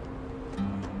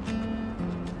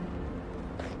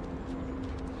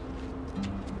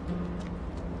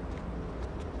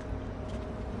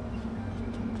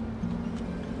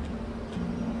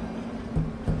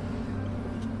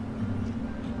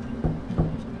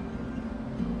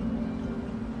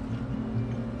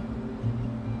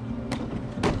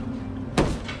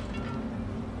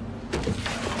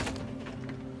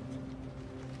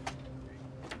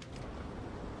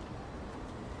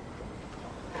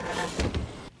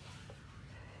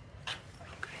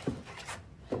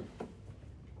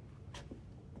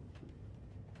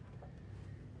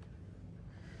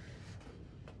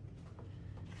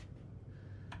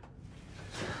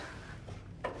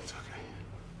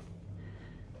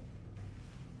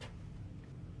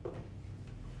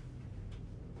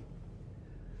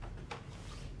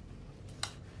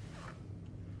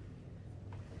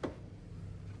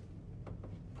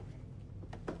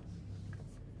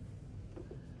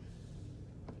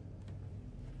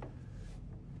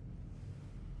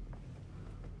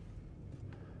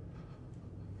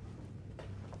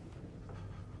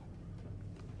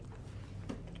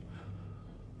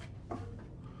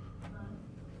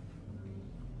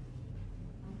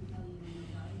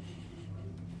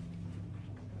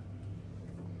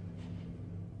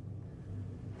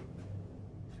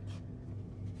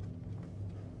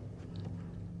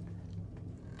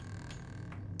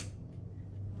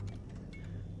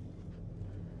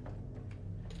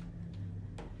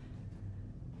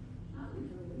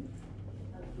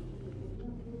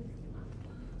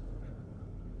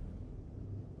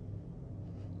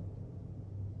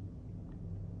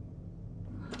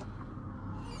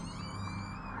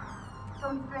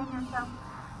 Don't strain yourself.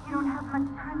 You don't have much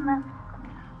time left.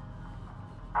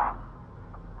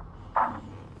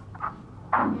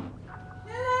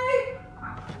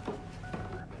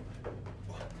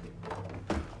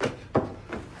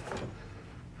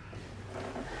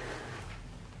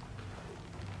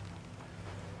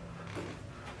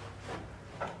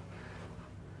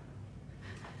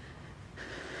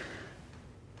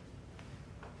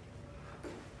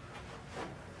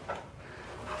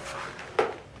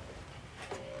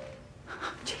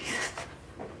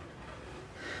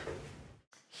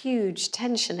 Huge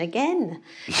tension again.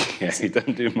 Yeah, you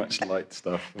don't do much light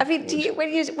stuff. I mean,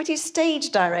 when you stage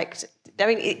direct, I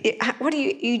mean, what do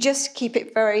you just keep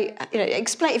it very,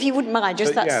 explain, if you wouldn't mind,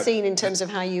 just that scene in terms of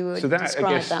how you would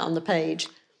describe that on the page.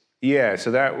 Yeah,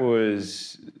 so that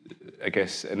was, I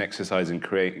guess, an exercise in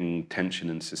creating tension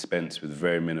and suspense with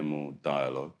very minimal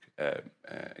dialogue. A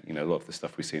lot of the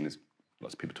stuff we've seen is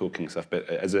lots of people talking and stuff, but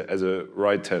as a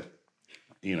writer,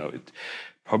 it's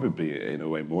probably in a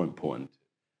way more important to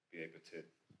be able to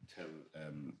tell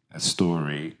a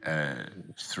story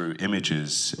through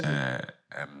images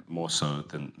more so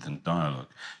than dialogue.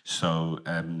 So,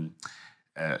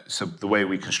 so the way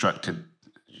we construct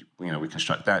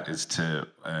that is to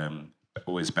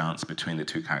always bounce between the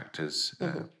two characters'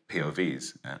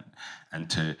 POVs,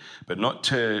 but not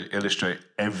to illustrate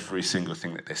every single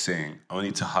thing that they're saying,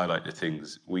 only to highlight the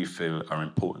things we feel are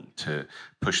important to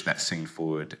push that scene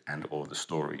forward and or the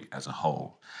story as a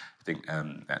whole. I think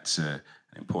that's an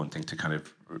important thing to kind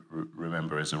of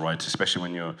remember as a writer, especially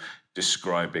when you're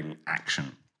describing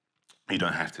action. You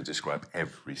don't have to describe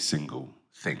every single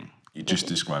thing. You just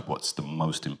describe what's the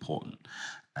most important,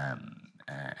 and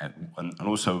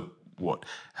also what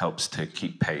helps to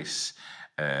keep pace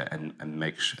and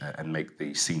make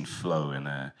the scene flow in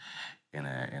a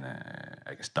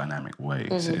I guess dynamic way,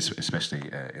 especially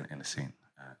in a scene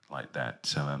like that.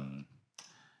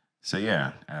 So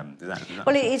yeah.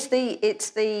 Well, it's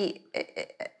the,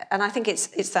 and I think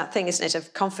it's that thing, isn't it,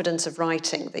 of confidence of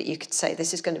writing, that you could say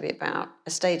this is going to be about a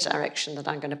stage direction that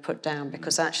I'm going to put down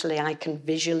because actually I can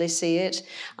visually see it.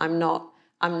 I'm not.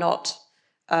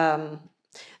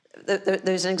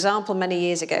 There's an example many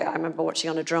years ago. I remember watching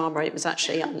on a drama. It was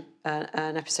actually on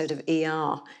an episode of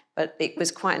ER, but it was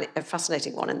quite a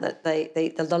fascinating one in that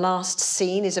the last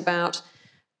scene is about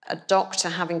a doctor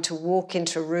having to walk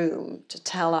into a room to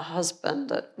tell her husband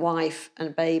that wife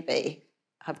and baby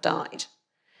have died.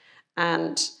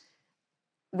 And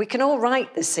we can all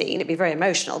write the scene, it'd be very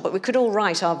emotional, but we could all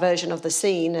write our version of the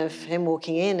scene of him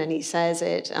walking in and he says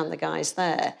it and the guy's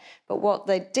there. But what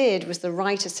they did was the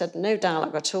writer said, no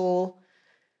dialogue at all.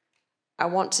 I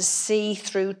want to see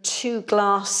through 2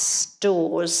 glass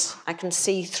doors. I can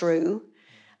see through,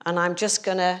 and I'm just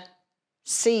going to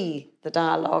see the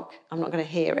dialogue. I'm not going to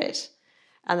hear it.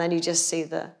 And then you just see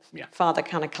the father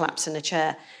kind of collapse in a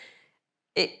chair.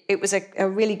 It was a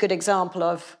really good example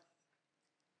of,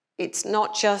 it's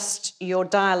not just your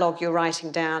dialogue you're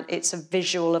writing down, it's a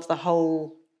visual of the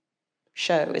whole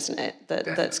show, isn't it?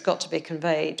 That's got to be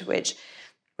conveyed, which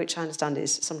I understand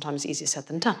is sometimes easier said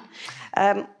than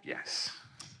done. Yes.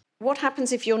 What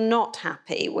happens if you're not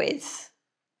happy with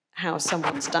how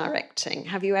someone's directing?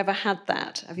 Have you ever had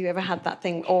that? Have you ever had that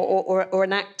thing? Or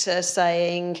an actor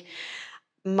saying,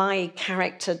 my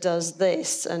character does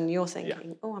this, and you're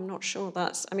thinking, oh, I'm not sure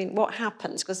that's... I mean, what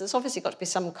happens? Because there's obviously got to be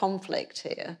some conflict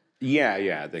here.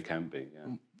 Yeah, there can be,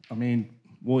 yeah. I mean,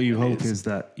 what you hope is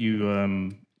that you,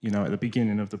 at the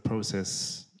beginning of the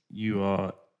process, you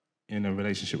are in a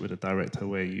relationship with a director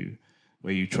where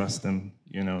you trust them,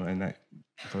 and that,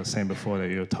 like I was saying before, that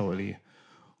you're totally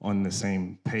on the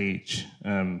same page.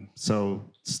 So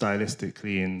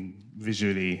stylistically and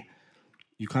visually,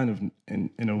 you kind of,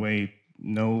 in a way,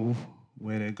 know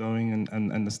where they're going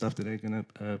and the stuff that they're going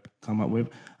to come up with.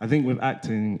 I think with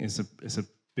acting, it's a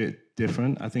bit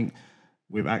different. I think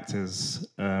with actors,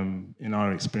 in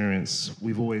our experience,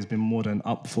 we've always been more than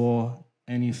up for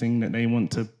anything that they want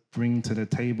to bring to the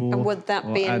table. And would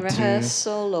that be in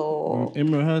rehearsal or?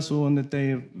 In rehearsal, on the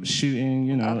day of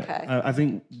shooting, Okay. I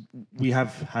think we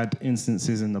have had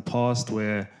instances in the past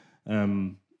where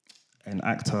an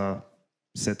actor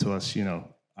said to us,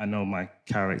 I know my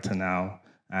character now,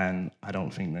 and I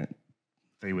don't think that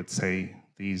they would say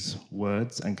these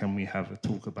words, and can we have a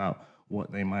talk about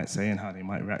what they might say and how they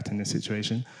might react in this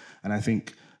situation? And I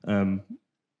think in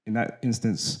that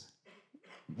instance,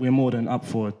 we're more than up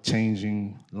for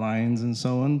changing lines and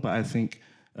so on, but I think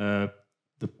the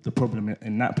problem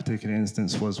in that particular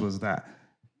instance was that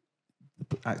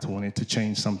the actor wanted to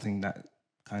change something that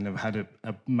kind of had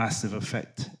a massive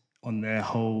effect on their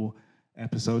whole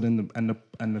episode and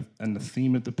the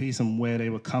theme of the piece and where they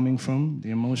were coming from, the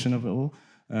emotion of it all.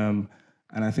 And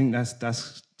I think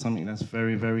that's something that's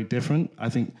very, very different. I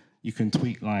think you can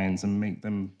tweak lines and make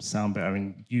them sound better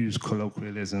and use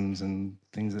colloquialisms and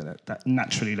things that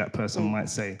naturally that person might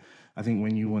say. I think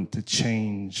when you want to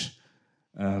change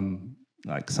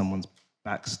like someone's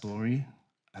backstory,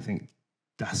 I think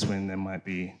that's when there might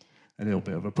be a little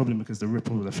bit of a problem, because the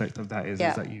ripple effect of that is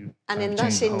that you and in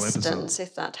change that the whole instance, episode.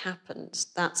 if that happens,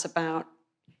 that's about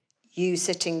you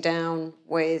sitting down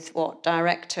with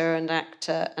director and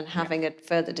actor and having a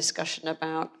further discussion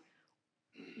about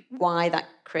why that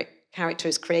character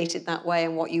is created that way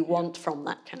and what you want from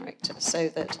that character, so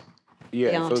that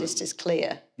the artist is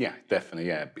clear. Yeah, definitely.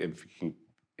 Yeah, if you can,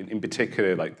 in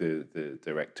particular, like the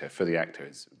director for the actor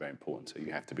is very important. So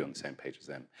you have to be on the same page as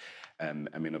them.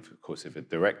 I mean, of course, if a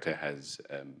director has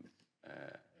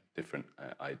different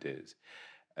ideas,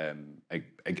 I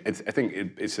think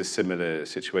it's a similar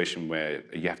situation where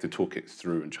you have to talk it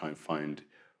through and try and find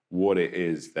what it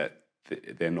is that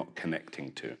they're not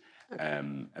connecting to.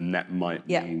 And that might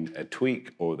mean a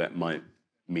tweak, or that might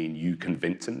mean you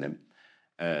convincing them,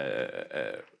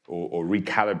 or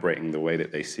recalibrating the way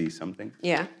that they see something.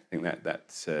 Yeah. I think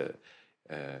that's you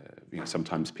know,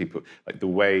 sometimes people, like the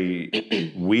way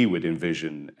we would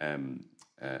envision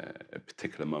a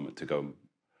particular moment to go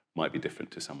might be different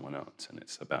to someone else, and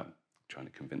it's about trying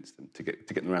to convince them to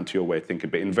get them around to your way of thinking,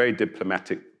 but in very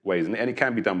diplomatic ways, and it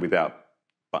can be done without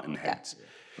button heads. Yeah.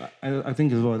 I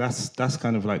think as well, that's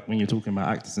kind of like when you're talking about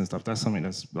actors and stuff, that's something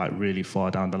that's like really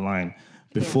far down the line.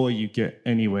 Before you get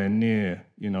anywhere near,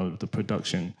 you know, the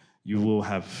production, you will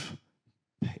have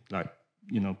like,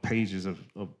 you know, pages of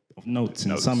notes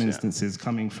in some instances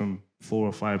coming from 4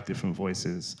 or 5 different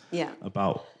voices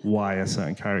about why a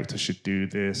certain character should do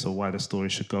this or why the story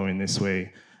should go in this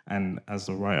way. And as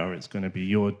the writer, it's going to be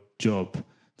your job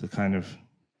to kind of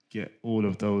get all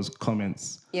of those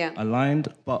comments aligned,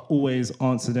 but always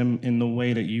answer them in the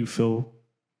way that you feel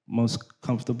most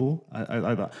comfortable.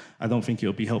 I don't think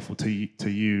it'll be helpful to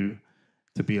you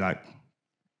to be like,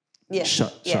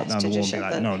 shut down the wall and be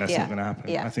like, no, that's not going to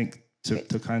happen. I think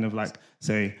to kind of like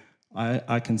say,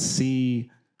 I can see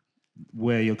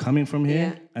where you're coming from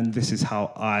here, and this is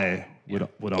how I would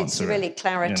answer it. It's really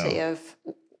clarity, you know, of,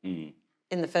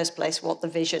 in the first place, what the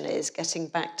vision is, getting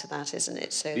back to that, isn't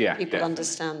it? So people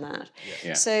understand that.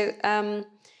 So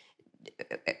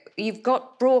you've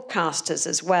got broadcasters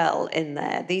as well in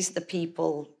there. These are the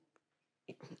people,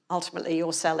 ultimately,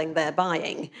 you're selling, they're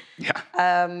buying.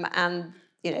 And,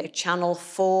 you know, Channel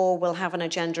 4 will have an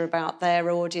agenda about their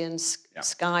audience.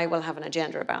 Sky will have an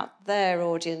agenda about their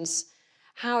audience.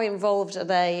 How involved are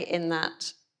they in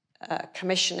that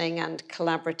commissioning and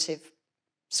collaborative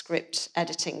script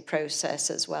editing process,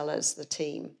 as well as the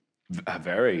team?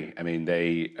 Very. I mean,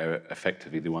 they are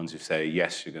effectively the ones who say,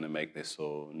 yes, you're going to make this,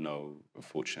 or no,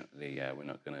 unfortunately, we're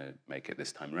not going to make it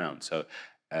this time around. So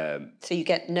you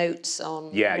get notes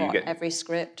on every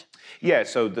script? Yeah,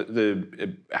 so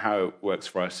the how it works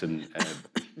for us and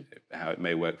how it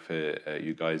may work for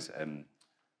you guys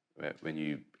when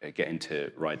you get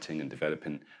into writing and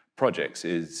developing projects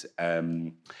is,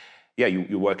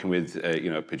 you're working with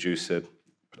a producer,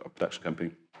 a production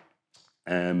company,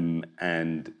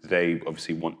 and they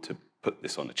obviously want to put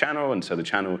this on the channel, and so the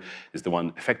channel is the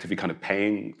one effectively kind of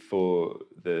paying for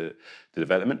the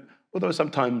development. Although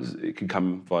sometimes it can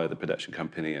come via the production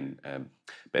company,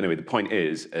 but anyway, the point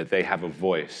is they have a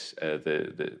voice.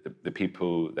 The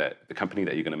people the company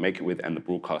that you're going to make it with, and the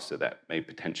broadcaster that may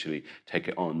potentially take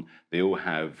it on, they all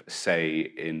have a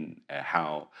say in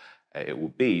how it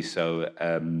will be. So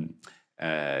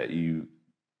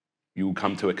you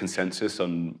come to a consensus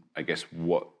on, I guess,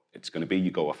 what it's going to be.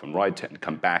 You go off and write it and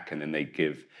come back, and then they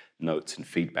give notes and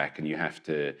feedback, and you have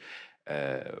to,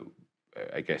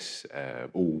 I guess,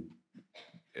 all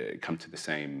come to the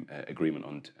same agreement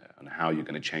on how you're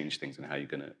going to change things and how you're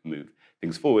going to move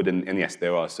things forward. And yes,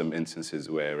 there are some instances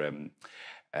where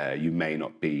you may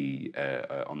not be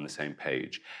on the same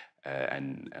page.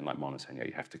 And like Marlon was saying,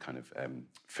 you have to kind of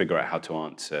figure out how to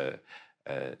answer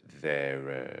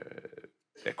their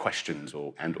questions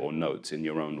or notes in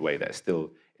your own way that are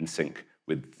still in sync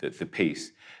with the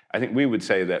piece. I think we would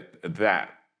say that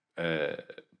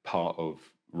part of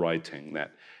writing,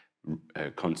 that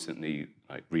constantly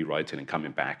like rewriting and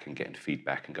coming back and getting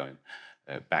feedback and going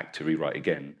back to rewrite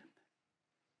again,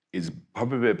 is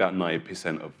probably about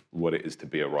 90% of what it is to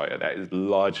be a writer. That is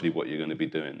largely what you're going to be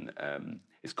doing.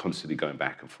 Is constantly going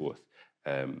back and forth.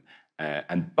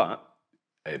 But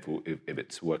if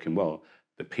it's working well,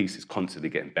 the piece is constantly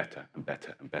getting better and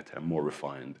better and better and more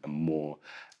refined and more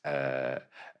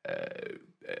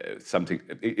something.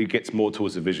 It gets more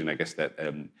towards the vision, I guess, that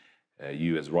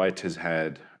you as writers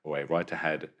had, or a writer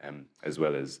had, as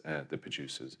well as the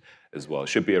producers as well. It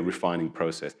should be a refining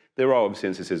process. There are obviously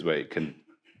instances where it can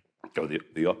go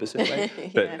the opposite way,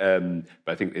 but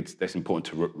I think that's important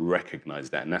to recognize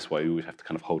that, and that's why you always have to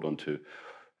kind of hold on to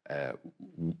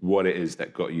what it is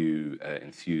that got you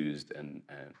enthused and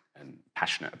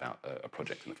passionate about a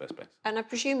project in the first place. And I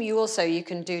presume you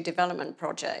can do development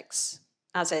projects,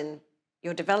 as in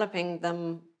you're developing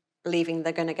them, believing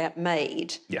they're going to get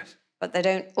made. Yes. But they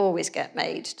don't always get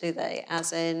made, do they?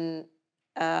 As in,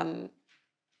 I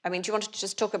mean, do you want to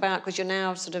just talk about, because you're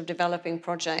now sort of developing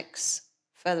projects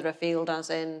further afield, as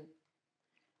in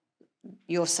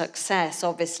your success,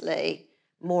 obviously,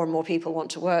 more and more people want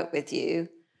to work with you,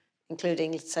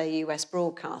 including, let's say, US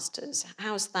broadcasters.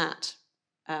 How's that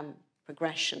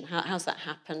progression? How's that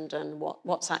happened, and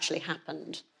what's actually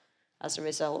happened as a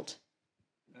result?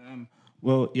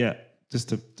 Well, yeah, just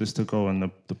to go on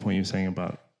the point you're saying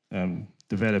about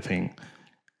developing,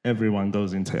 everyone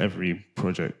goes into every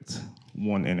project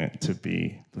wanting it to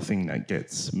be the thing that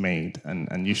gets made,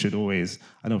 and you should always,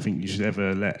 I don't think you should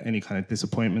ever let any kind of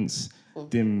disappointments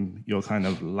dim your kind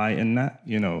of light in that.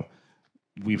 You know,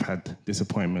 we've had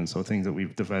disappointments or things that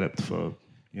we've developed for,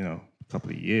 you know, a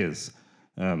couple of years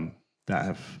that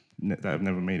have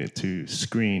never made it to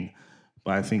screen,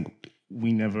 but I think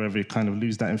we never ever kind of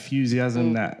lose that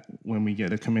enthusiasm that when we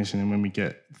get a commission and when we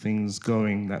get things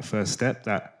going, that first step,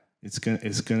 that it's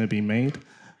gonna be made.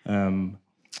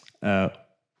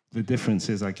 The difference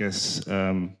is, I guess,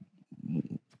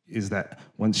 is that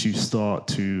once you start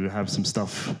to have some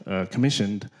stuff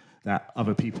commissioned, that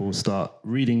other people start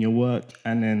reading your work,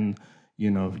 and then,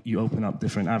 you know, you open up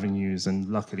different avenues. And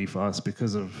luckily for us,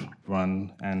 because of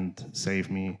Run and Save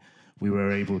Me, we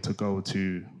were able to go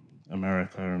to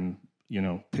America and, you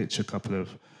know, pitch a couple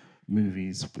of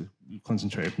movies,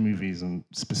 concentrated movies, and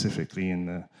specifically in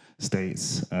the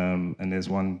States. And there's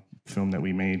one film that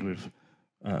we made with,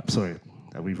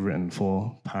 that we've written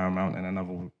for Paramount, and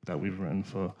another that we've written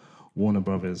for Warner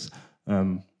Brothers.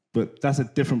 But that's a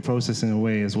different process in a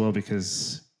way as well,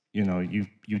 because, you know,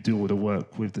 you do all the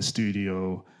work with the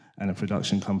studio and a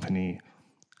production company,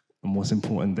 and what's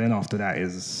important then after that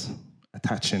is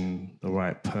attaching the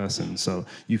right person. So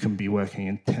you can be working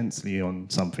intensely on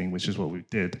something, which is what we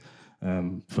did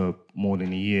for more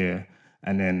than a year,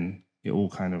 and then it all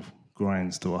kind of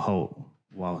grinds to a halt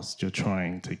whilst you're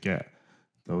trying to get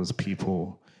those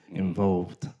people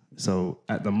involved. So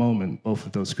at the moment, both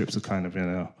of those scripts are kind of in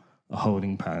a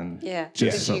holding pattern. Yeah,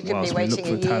 because you could be waiting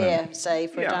a year, say,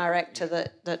 for a director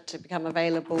that to become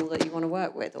available that you want to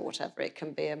work with or whatever. It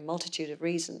can be a multitude of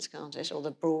reasons, can't it? Or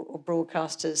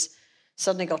broadcasters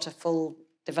suddenly got a full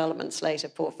development slate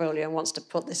of portfolio and wants to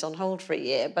put this on hold for a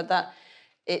year. But that,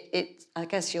 I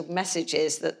guess your message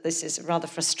is that this is a rather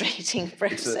frustrating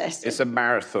process. It's a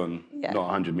marathon, not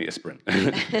a 100-meter sprint.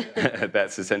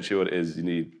 That's essentially what it is. You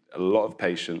need a lot of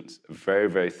patience, a very,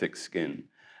 very thick skin,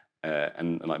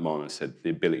 and like Marlon said,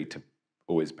 the ability to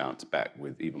always bounce back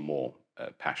with even more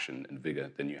passion and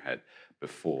vigor than you had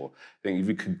before. I think if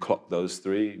you can clock those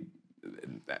three,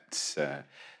 that's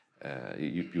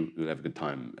you'll have a good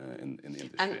time in the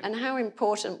industry. And how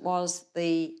important was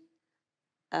the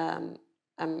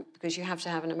because you have to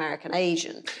have an American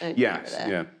agent. Yes,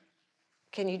 yeah.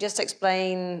 Can you just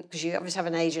explain, because you obviously have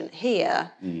an agent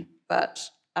here, but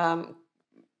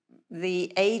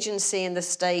the agency in the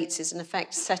States is in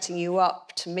effect setting you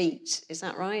up to meet, is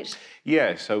that right?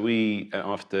 Yeah, so we,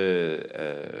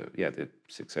 after the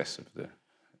success of the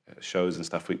shows and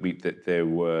stuff, there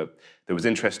was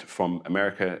interest from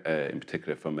America, in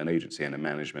particular from an agency and a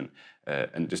management.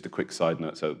 And just a quick side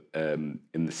note, so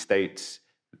in the States,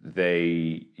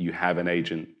 you have an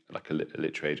agent, like a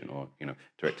literary agent or, you know,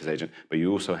 director's agent, but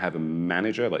you also have a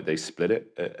manager, like they split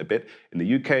it a bit. In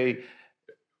the UK,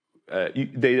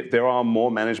 there are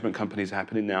more management companies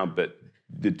happening now, but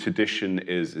the tradition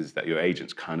is that your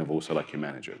agent's kind of also like your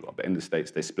manager as well. But in the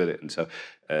States, they split it. And so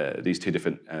these two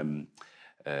different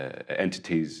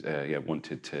entities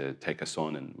wanted to take us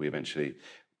on, and we eventually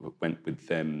went with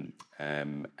them.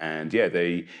 And yeah,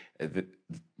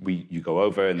 you go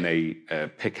over and they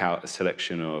pick out a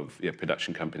selection of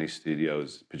production companies,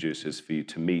 studios, producers for you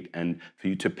to meet and for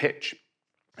you to pitch.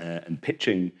 And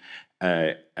pitching,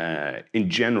 in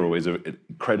general, is an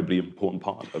incredibly important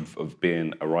part of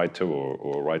being a writer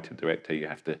or a writer-director. You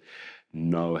have to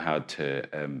know how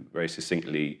to very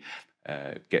succinctly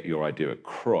get your idea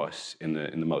across in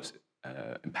the most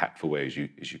impactful way as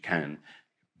you can,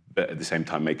 but at the same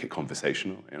time make it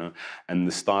conversational, you know. And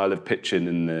the style of pitching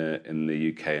in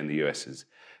the UK and the US is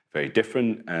very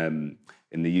different. In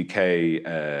the UK,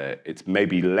 it's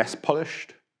maybe less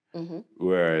polished,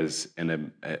 whereas in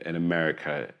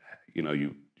America, you know,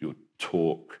 you'll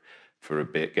talk for a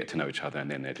bit, get to know each other, and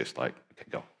then they're just like, okay,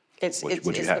 go. It's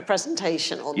the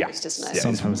presentation almost, isn't it? Yeah.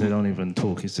 Sometimes they don't even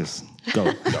talk; it's just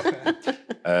go.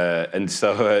 And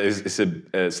so, so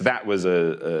that was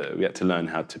we had to learn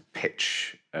how to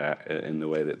pitch in the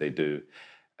way that they do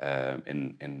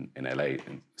in LA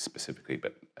specifically,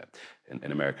 but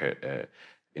in America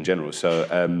in general. So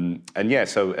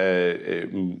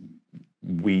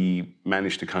we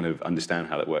managed to kind of understand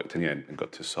how that worked, and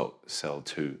got to sell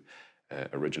two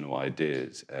original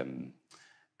ideas.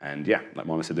 And yeah, like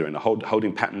Marlon said, they're in a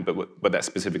holding pattern, but what that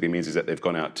specifically means is that they've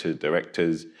gone out to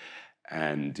directors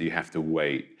and you have to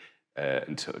wait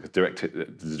until the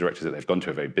directors that they've gone to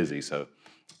are very busy, so,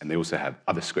 and they also have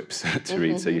other scripts to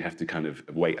read, so you have to kind of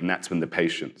wait, and that's when the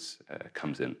patience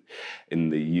comes in. In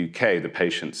the UK, the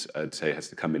patience, I'd say, has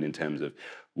to come in terms of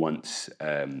once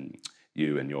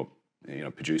you and your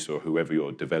producer or whoever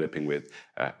you're developing with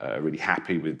are really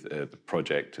happy with the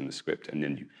project and the script, and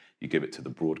then you give it to the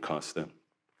broadcaster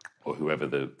or whoever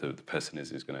the person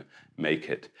is who's going to make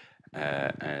it,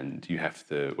 and you have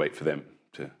to wait for them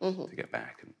to get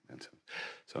back and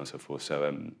so on and so forth.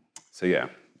 So yeah,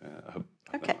 I hope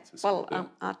okay. Well,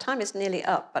 our time is nearly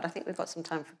up, but I think we've got some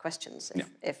time for questions.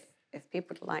 If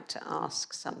people would like to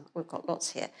ask some, we've got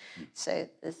lots here. So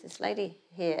there's this lady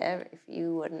here, if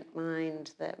you wouldn't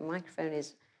mind, the microphone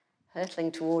is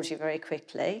hurtling towards you very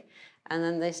quickly. And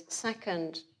then this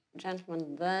second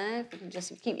gentleman there, if you can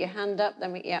just keep your hand up,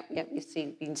 then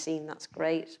you've been seen, that's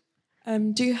great.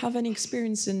 Do you have any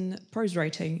experience in prose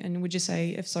writing? And would you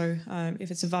say, if so,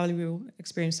 if it's a valuable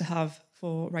experience to have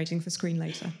for writing for screen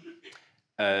later?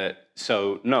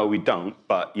 So no, we don't.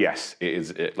 But yes, it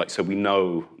is. So we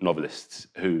know novelists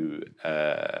who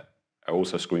are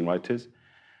also screenwriters,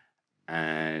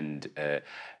 and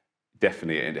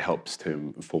definitely it helps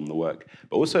to inform the work.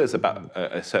 But also, it's about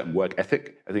a certain work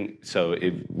ethic. I think so.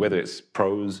 Whether it's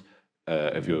prose,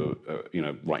 if you're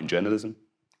writing journalism,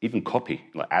 even copy,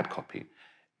 like ad copy,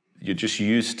 you're just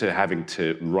used to having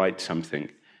to write something,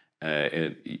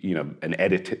 and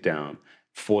edit it down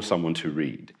for someone to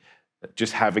read.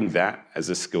 Just having that as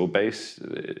a skill base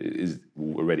is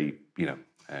already,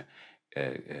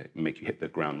 make you hit the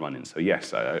ground running. So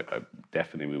yes, I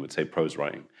definitely we would say prose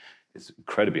writing is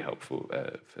incredibly helpful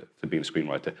for being a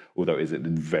screenwriter, although it is a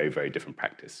very, very different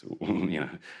practice.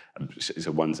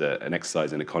 So one's an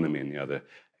exercise in economy, and the other,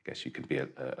 I guess, you could be a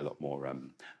lot more.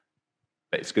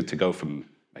 But it's good to go from,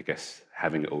 I guess,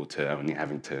 having it all to only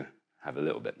having to have a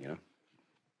little bit,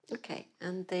 Okay,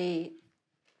 and the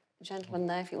gentleman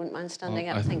there, if you wouldn't mind standing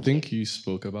up. I think you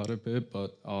spoke about it a bit,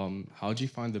 but how do you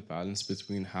find the balance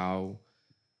between how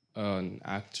an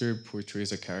actor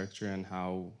portrays a character and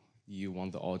how you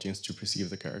want the audience to perceive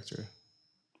the character?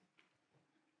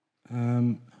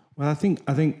 Well, I think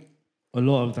a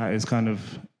lot of that is kind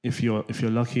of, if you're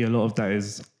lucky, a lot of that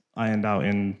is ironed out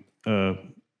in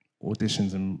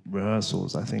auditions and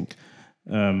rehearsals. I think,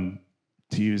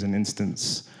 to use an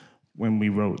instance, when we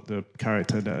wrote the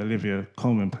character that Olivia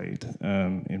Colman played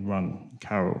in Run,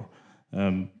 Carol,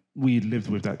 we lived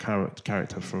with that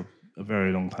character for a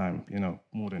very long time,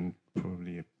 more than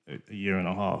probably a year and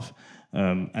a half.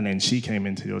 And then she came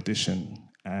into the audition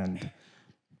and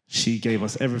she gave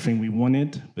us everything we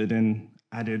wanted, but then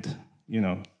added,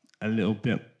 a little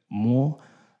bit more.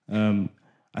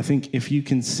 I think if you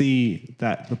can see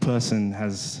that the person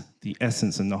has the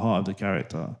essence and the heart of the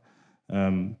character,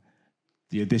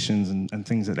 the additions and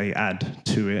things that they add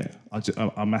to it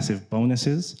are massive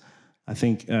bonuses. I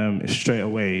think straight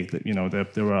away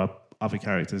that there are other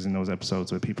characters in those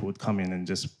episodes where people would come in and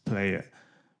just play it,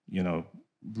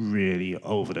 really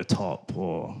over the top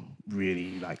or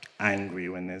really like angry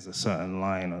when there's a certain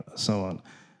line or so on.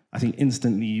 I think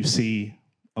instantly you see,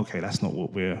 okay, that's not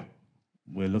what we're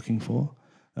looking for.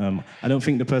 I don't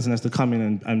think the person has to come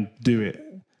in and do it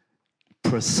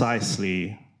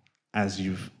precisely as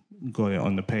you've got it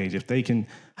on the page. If they can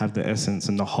have the essence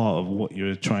and the heart of what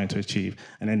you're trying to achieve,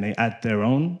 and then they add their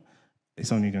own,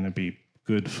 it's only going to be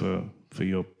good for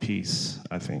your piece,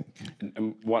 I think.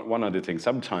 And one other thing,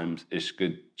 sometimes it's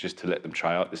good just to let them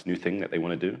try out this new thing that they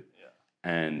want to do.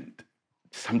 Yeah. And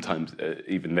sometimes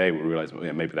even they will realize, well,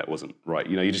 yeah, maybe that wasn't right.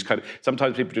 You just kind of,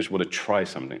 sometimes people just want to try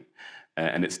something,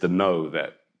 and it's the no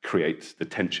that creates the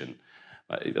tension.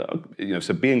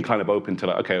 So being kind of open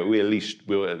to okay,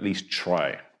 we'll at least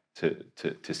try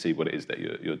to see what it is that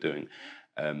you're doing,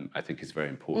 I think is very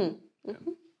important.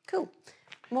 Cool.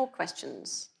 More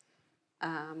questions.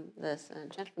 There's a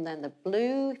gentleman there in the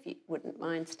blue. If you wouldn't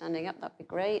mind standing up, that'd be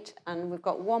great. And we've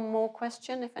got one more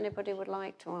question, if anybody would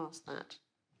like to ask that.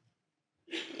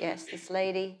 Yes, this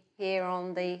lady here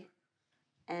on the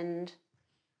end,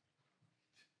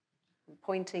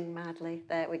 pointing madly.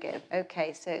 There we go.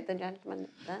 Okay, so the gentleman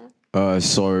there.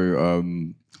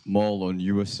 Marlon,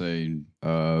 you were saying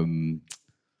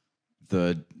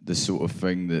the sort of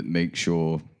thing that makes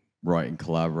your writing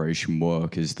collaboration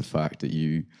work is the fact that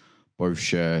you both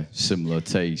share similar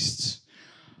tastes.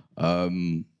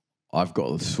 I've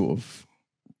got a sort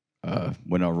of,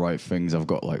 when I write things, I've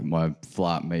got like my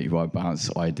flatmate who I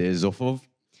bounce ideas off of.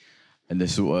 And the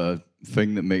sort of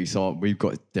thing that makes art, we've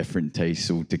got different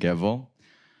tastes altogether.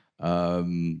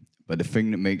 But But the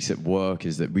thing that makes it work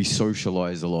is that we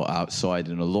socialize a lot outside,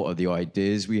 and a lot of the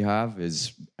ideas we have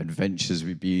is adventures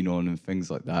we've been on and things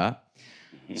like that.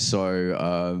 So,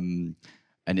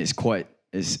 and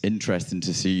it's interesting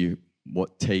to see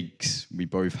what takes we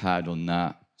both had on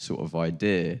that sort of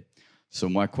idea. So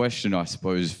my question, I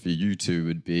suppose, for you two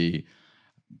would be,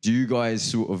 do you guys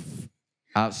sort of,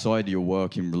 outside of your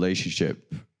working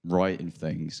relationship, writing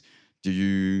things, do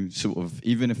you sort of,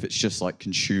 even if it's just like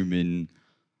consuming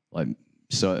like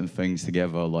certain things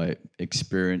together, like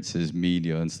experiences,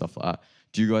 media and stuff like that,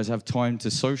 do you guys have time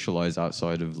to socialize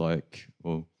outside of like,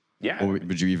 or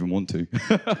would you even want to?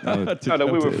 No,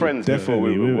 we were friends before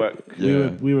we would work.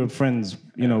 We were friends,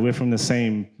 you know, we're from the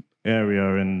same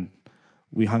area and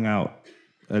we hung out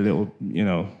a little, you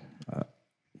know,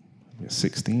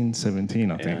 16,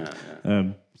 17, I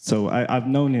think. So I've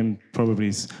known him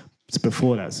probably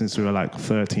before that, since we were like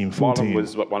 13, 14. Marlon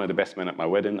was one of the best men at my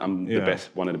wedding. I'm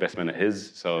one of the best men at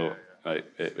his. So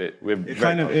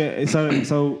we're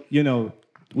so you know,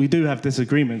 we do have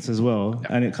disagreements as well,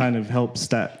 and it kind of helps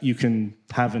that you can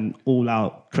have an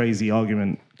all-out crazy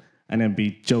argument and then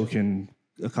be joking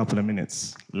a couple of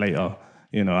minutes later.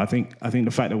 You know, I think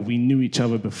the fact that we knew each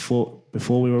other before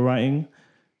we were writing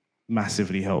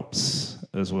massively helps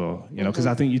as well. You know, because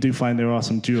I think you do find there are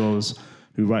some duos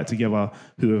who write together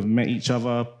who have met each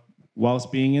other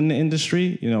whilst being in the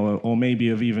industry, you know, or maybe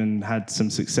have even had some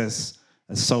success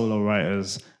as solo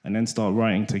writers and then start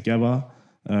writing together.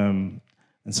 And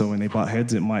so when they butt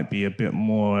heads, it might be a bit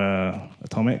more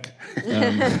atomic.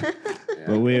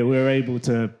 But we're able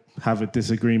to have a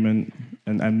disagreement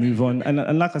and move on.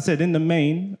 And like I said, in the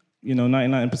main, you know,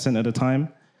 99% of the time,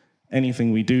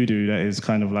 anything we do that is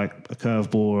kind of like a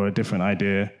curveball or a different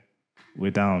idea, we're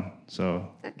down. So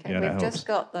okay, yeah, we've just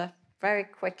got very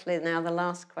quickly now the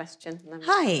last question.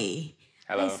 Hi.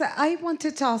 Hello. So I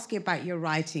wanted to ask you about your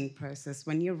writing process.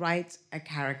 When you write a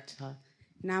character,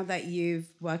 now that you've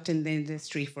worked in the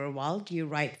industry for a while, do you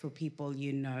write for people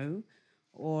you know?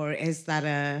 Or is that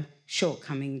a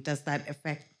shortcoming? Does that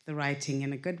affect the writing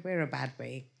in a good way or a bad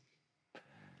way?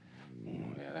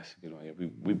 Yeah, that's a good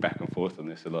one. We back and forth on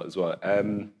this a lot as well. I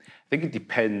think it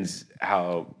depends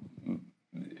how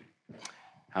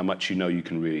much you know you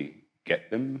can really get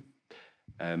them.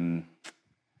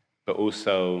 But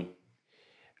also,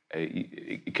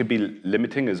 it could be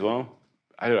limiting as well.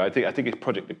 I don't know. I think it's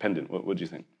project dependent. What do you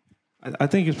think? I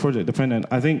think it's project dependent.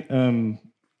 I think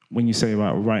when you say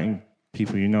about writing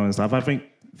people you know and stuff, I think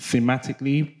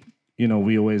thematically, you know,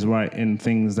 we always write in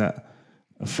things that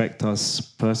affect us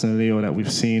personally or that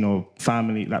we've seen or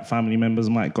family members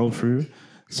might go through.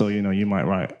 So, you know, you might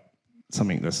write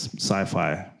something that's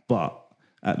sci-fi, but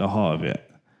at the heart of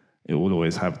it, it will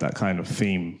always have that kind of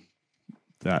theme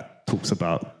that talks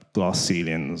about glass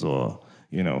ceilings or,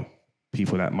 you know,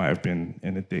 people that might have been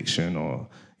in addiction or,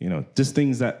 you know, just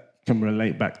things that can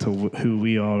relate back to who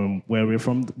we are and where we're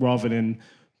from, rather than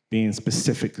being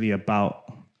specifically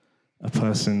about a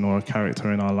person or a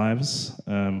character in our lives.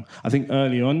 I think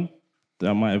early on,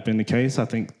 that might have been the case. I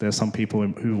think there's some people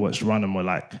who watched Run and were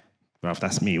like, bruv,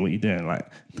 that's me, what you doing?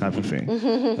 Like, type of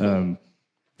thing.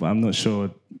 But I'm not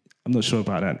sure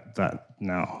about that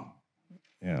now.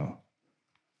 You know,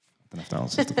 I don't know if that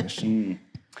answers the question.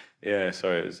 Yeah,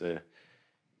 sorry, it was...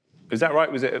 Is that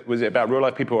right? Was it about real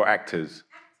life people or actors?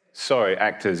 Sorry,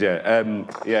 actors. Yeah.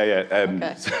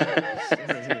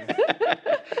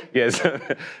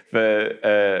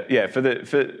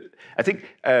 I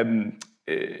think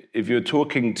if you're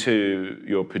talking to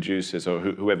your producers or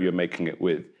whoever you're making it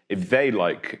with, if they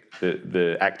like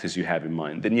the actors you have in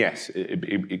mind, then yes,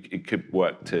 it could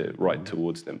work to write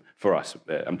towards them. For us,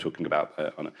 I'm talking about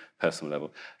on a personal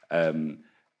level.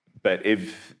 But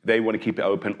if they want to keep it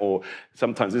open, or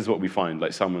sometimes this is what we find,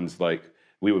 like someone's like,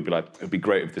 we would be like, it'd be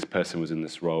great if this person was in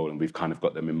this role, and we've kind of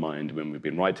got them in mind when we've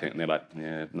been writing it, and they're like,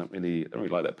 yeah, I don't really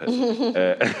like that person.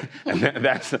 And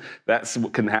that's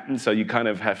what can happen. So you kind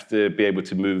of have to be able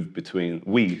to move between,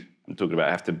 I'm talking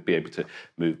about, have to be able to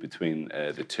move between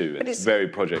the two. But it's very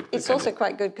project dependent. It's also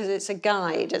quite good because it's a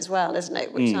guide as well, isn't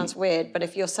it? Which sounds weird, but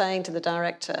if you're saying to the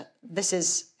director, this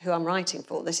is who I'm writing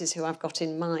for, this is who I've got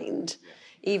in mind,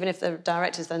 even if the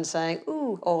director's then saying,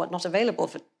 ooh, or not available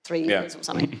for 3 years or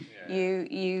something,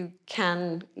 you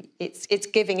can, it's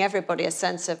giving everybody a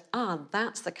sense of,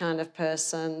 that's the kind of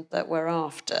person that we're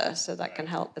after, so that can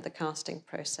help with the casting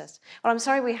process. Well, I'm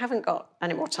sorry we haven't got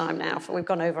any more time now, we've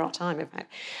gone over our time, in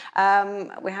fact.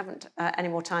 We haven't any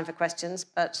more time for questions,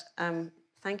 but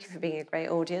thank you for being a great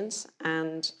audience,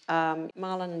 and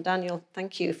Marlon and Daniel,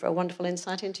 thank you for a wonderful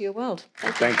insight into your world.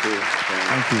 Thank you.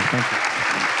 Thank you.